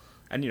level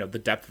and the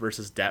depth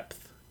versus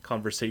depth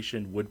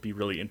conversation would be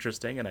really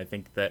interesting, and I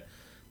think that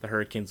the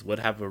Hurricanes would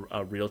have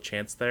a real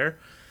chance there.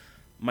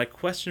 My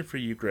question for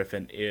you,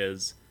 Griffin,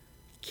 is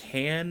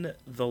can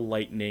the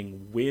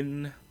Lightning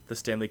win the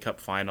Stanley Cup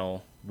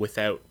final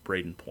without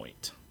Brayden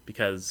Point?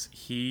 Because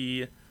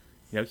he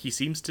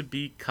seems to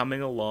be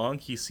coming along.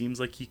 He seems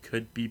like he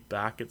could be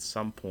back at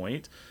some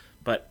point.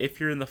 But if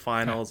you're in the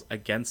finals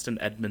against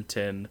an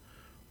Edmonton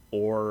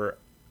or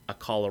a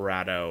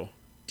Colorado,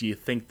 do you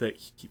think that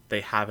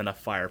they have enough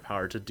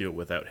firepower to do it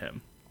without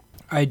him?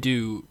 I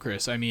do,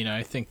 Chris. I mean,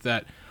 I think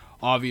that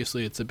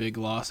obviously it's a big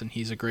loss and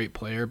he's a great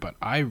player, but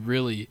I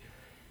really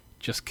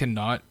just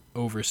cannot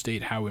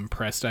overstate how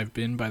impressed I've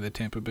been by the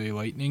Tampa Bay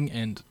Lightning.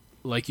 And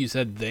like you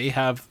said, they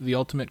have the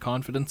ultimate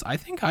confidence. I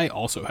think I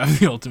also have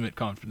the ultimate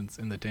confidence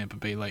in the Tampa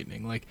Bay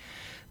Lightning. Like,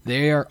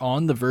 they are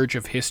on the verge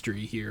of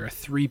history here. A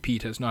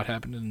three-peat has not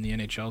happened in the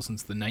NHL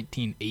since the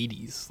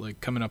 1980s, like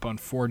coming up on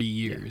 40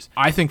 years.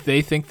 Yeah. I think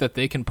that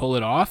they can pull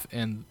it off,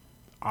 and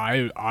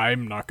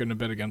I'm not going to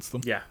bet against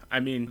them. Yeah, I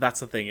mean,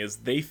 that's the thing, is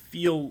they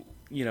feel,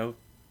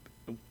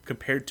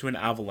 compared to an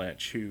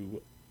Avalanche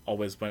who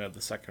always went out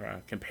the second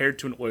round, compared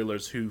to an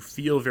Oilers who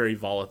feel very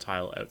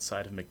volatile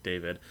outside of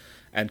McDavid,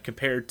 and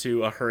compared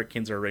to a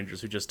Hurricanes or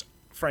Rangers who just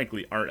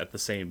frankly aren't at the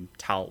same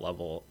talent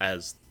level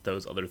as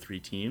those other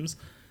three teams,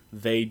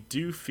 they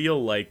do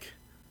feel like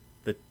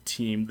the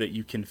team that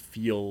you can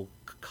feel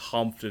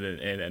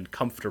confident in and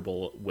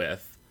comfortable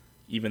with,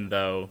 even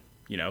though,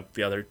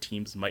 the other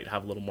teams might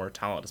have a little more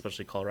talent,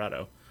 especially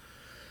Colorado.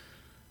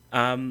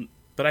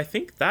 But I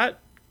think that,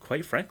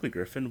 quite frankly,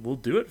 Griffin, will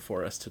do it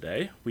for us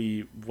today.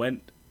 We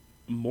went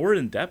more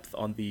in depth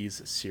on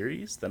these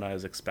series than I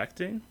was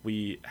expecting.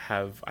 We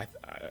have,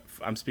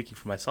 I'm speaking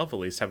for myself at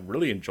least, have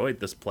really enjoyed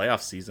this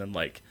playoff season.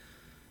 Like,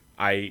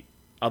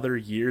 other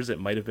years it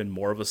might have been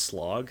more of a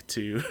slog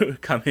to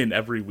come in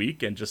every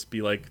week and just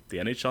be like, the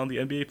NHL and the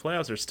NBA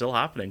playoffs are still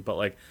happening. But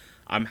like,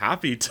 I'm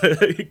happy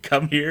to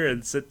come here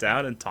and sit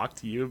down and talk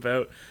to you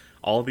about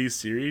all these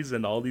series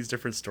and all these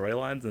different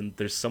storylines. And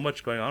there's so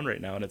much going on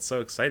right now, and it's so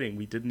exciting.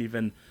 We didn't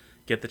even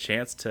get the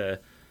chance to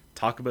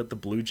talk about the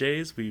Blue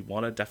Jays. We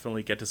want to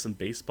definitely get to some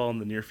baseball in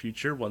the near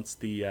future once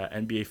the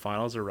NBA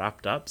finals are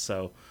wrapped up.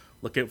 So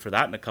look out for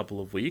that in a couple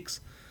of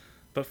weeks.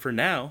 But for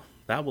now,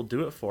 that will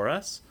do it for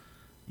us.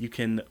 You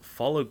can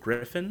follow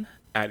Griffin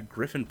at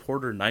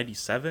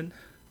GriffinPorter97.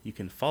 You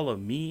can follow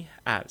me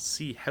at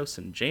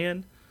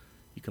CHouseandJan.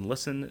 You can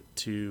listen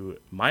to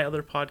my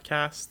other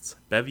podcasts,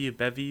 Bevy of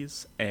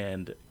Bevies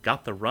and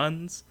Got the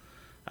Runs.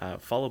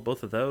 Follow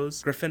both of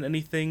those. Griffin,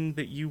 anything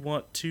that you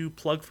want to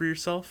plug for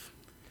yourself?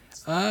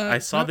 I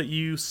saw that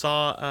you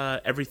saw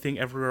Everything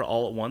Everywhere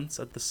All at Once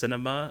at the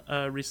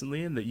cinema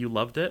recently, and that you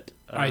loved it.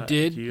 I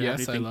did.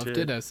 Yes, I loved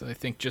it, as I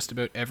think just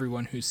about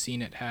everyone who's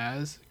seen it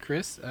has,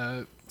 Chris.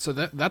 So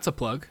that's a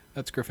plug.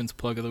 That's Griffin's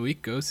plug of the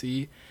week. Go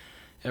see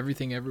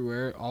Everything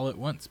Everywhere All at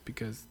Once,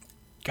 because,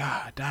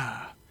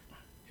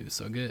 it was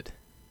so good.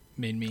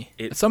 Made me.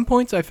 At some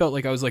points, I felt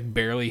like I was like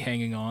barely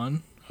hanging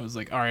on. I was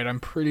like, all right, I'm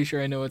pretty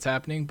sure I know what's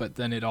happening, but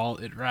then it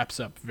wraps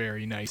up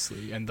very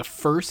nicely. And the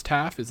first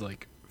half is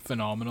like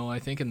phenomenal, I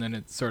think, and then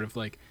it's sort of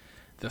like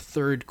the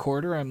third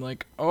quarter, I'm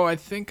like, oh, I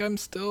think I'm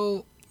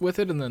still with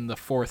it, and then the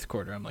fourth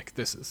quarter, I'm like,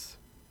 this is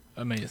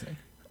amazing.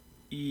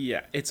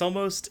 Yeah, it's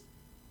almost,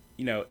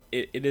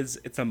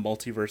 it's a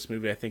multiverse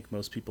movie. I think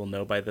most people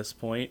know by this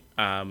point.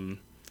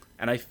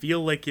 And I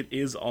feel like it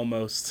is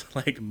almost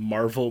like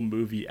Marvel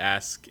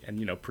movie-esque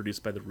and,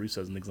 produced by the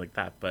Russos and things like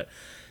that. But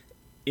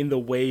in the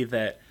way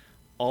that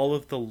all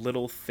of the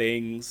little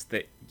things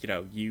that,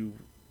 you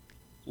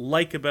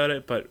like about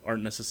it but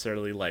aren't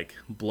necessarily, like,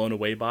 blown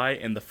away by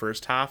in the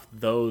first half,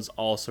 those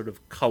all sort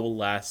of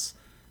coalesce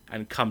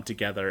and come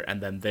together.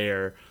 And then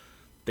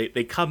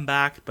they come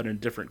back, but in a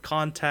different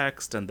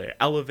context, and they're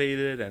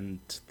elevated. And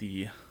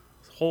the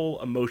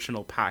whole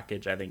emotional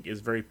package, I think,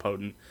 is very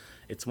potent.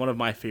 It's one of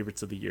my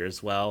favorites of the year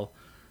as well.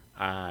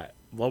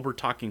 While we're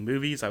talking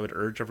movies, I would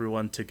urge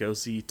everyone to go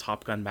see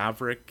Top Gun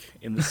Maverick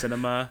in the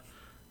cinema.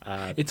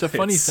 It's a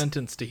funny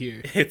sentence to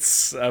hear.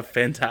 It's a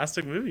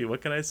fantastic movie.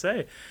 What can I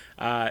say?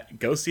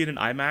 Go see it in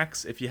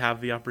IMAX if you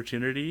have the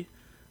opportunity.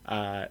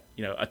 A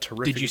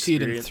terrific. Did you see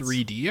experience. it in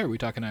 3D? Are we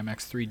talking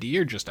IMAX 3D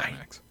or just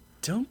IMAX?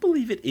 Don't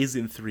believe it is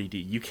in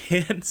 3D. You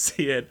can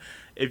see it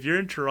if you're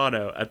in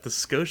Toronto at the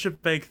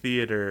Scotiabank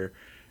Theatre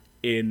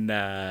in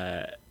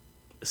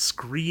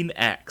Screen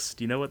X.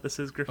 Do you know what this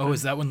is, Griffin? Oh,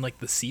 is that when like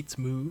the seats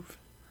move?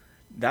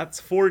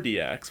 That's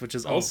 4DX, which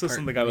is also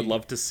something I would me.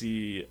 love to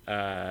see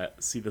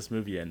this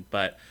movie in.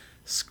 But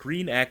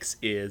Screen X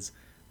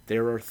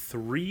there are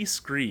 3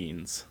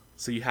 screens.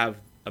 So you have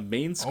a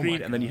main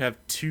screen and then you have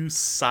 2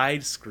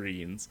 side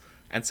screens.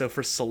 And so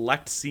for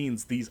select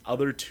scenes, these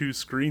other 2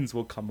 screens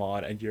will come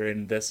on and you're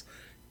in this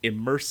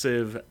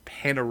immersive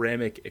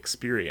panoramic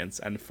experience.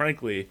 And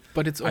frankly,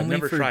 but I've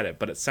never tried it,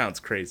 but it sounds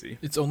crazy.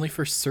 It's only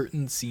for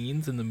certain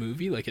scenes in the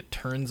movie, like it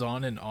turns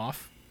on and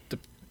off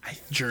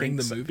during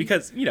the movie,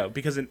 because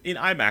in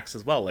IMAX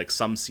as well, like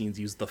some scenes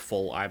use the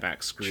full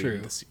IMAX screen.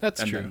 True,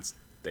 that's true. And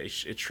then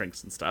it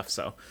shrinks and stuff.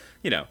 So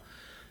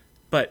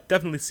but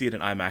definitely see it in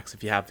IMAX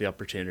if you have the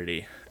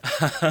opportunity.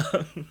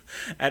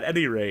 At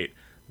any rate,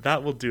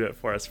 that will do it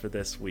for us for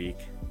this week.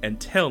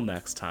 Until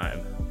next time,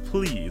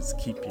 please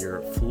keep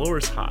your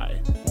floors high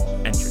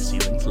and your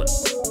ceilings low.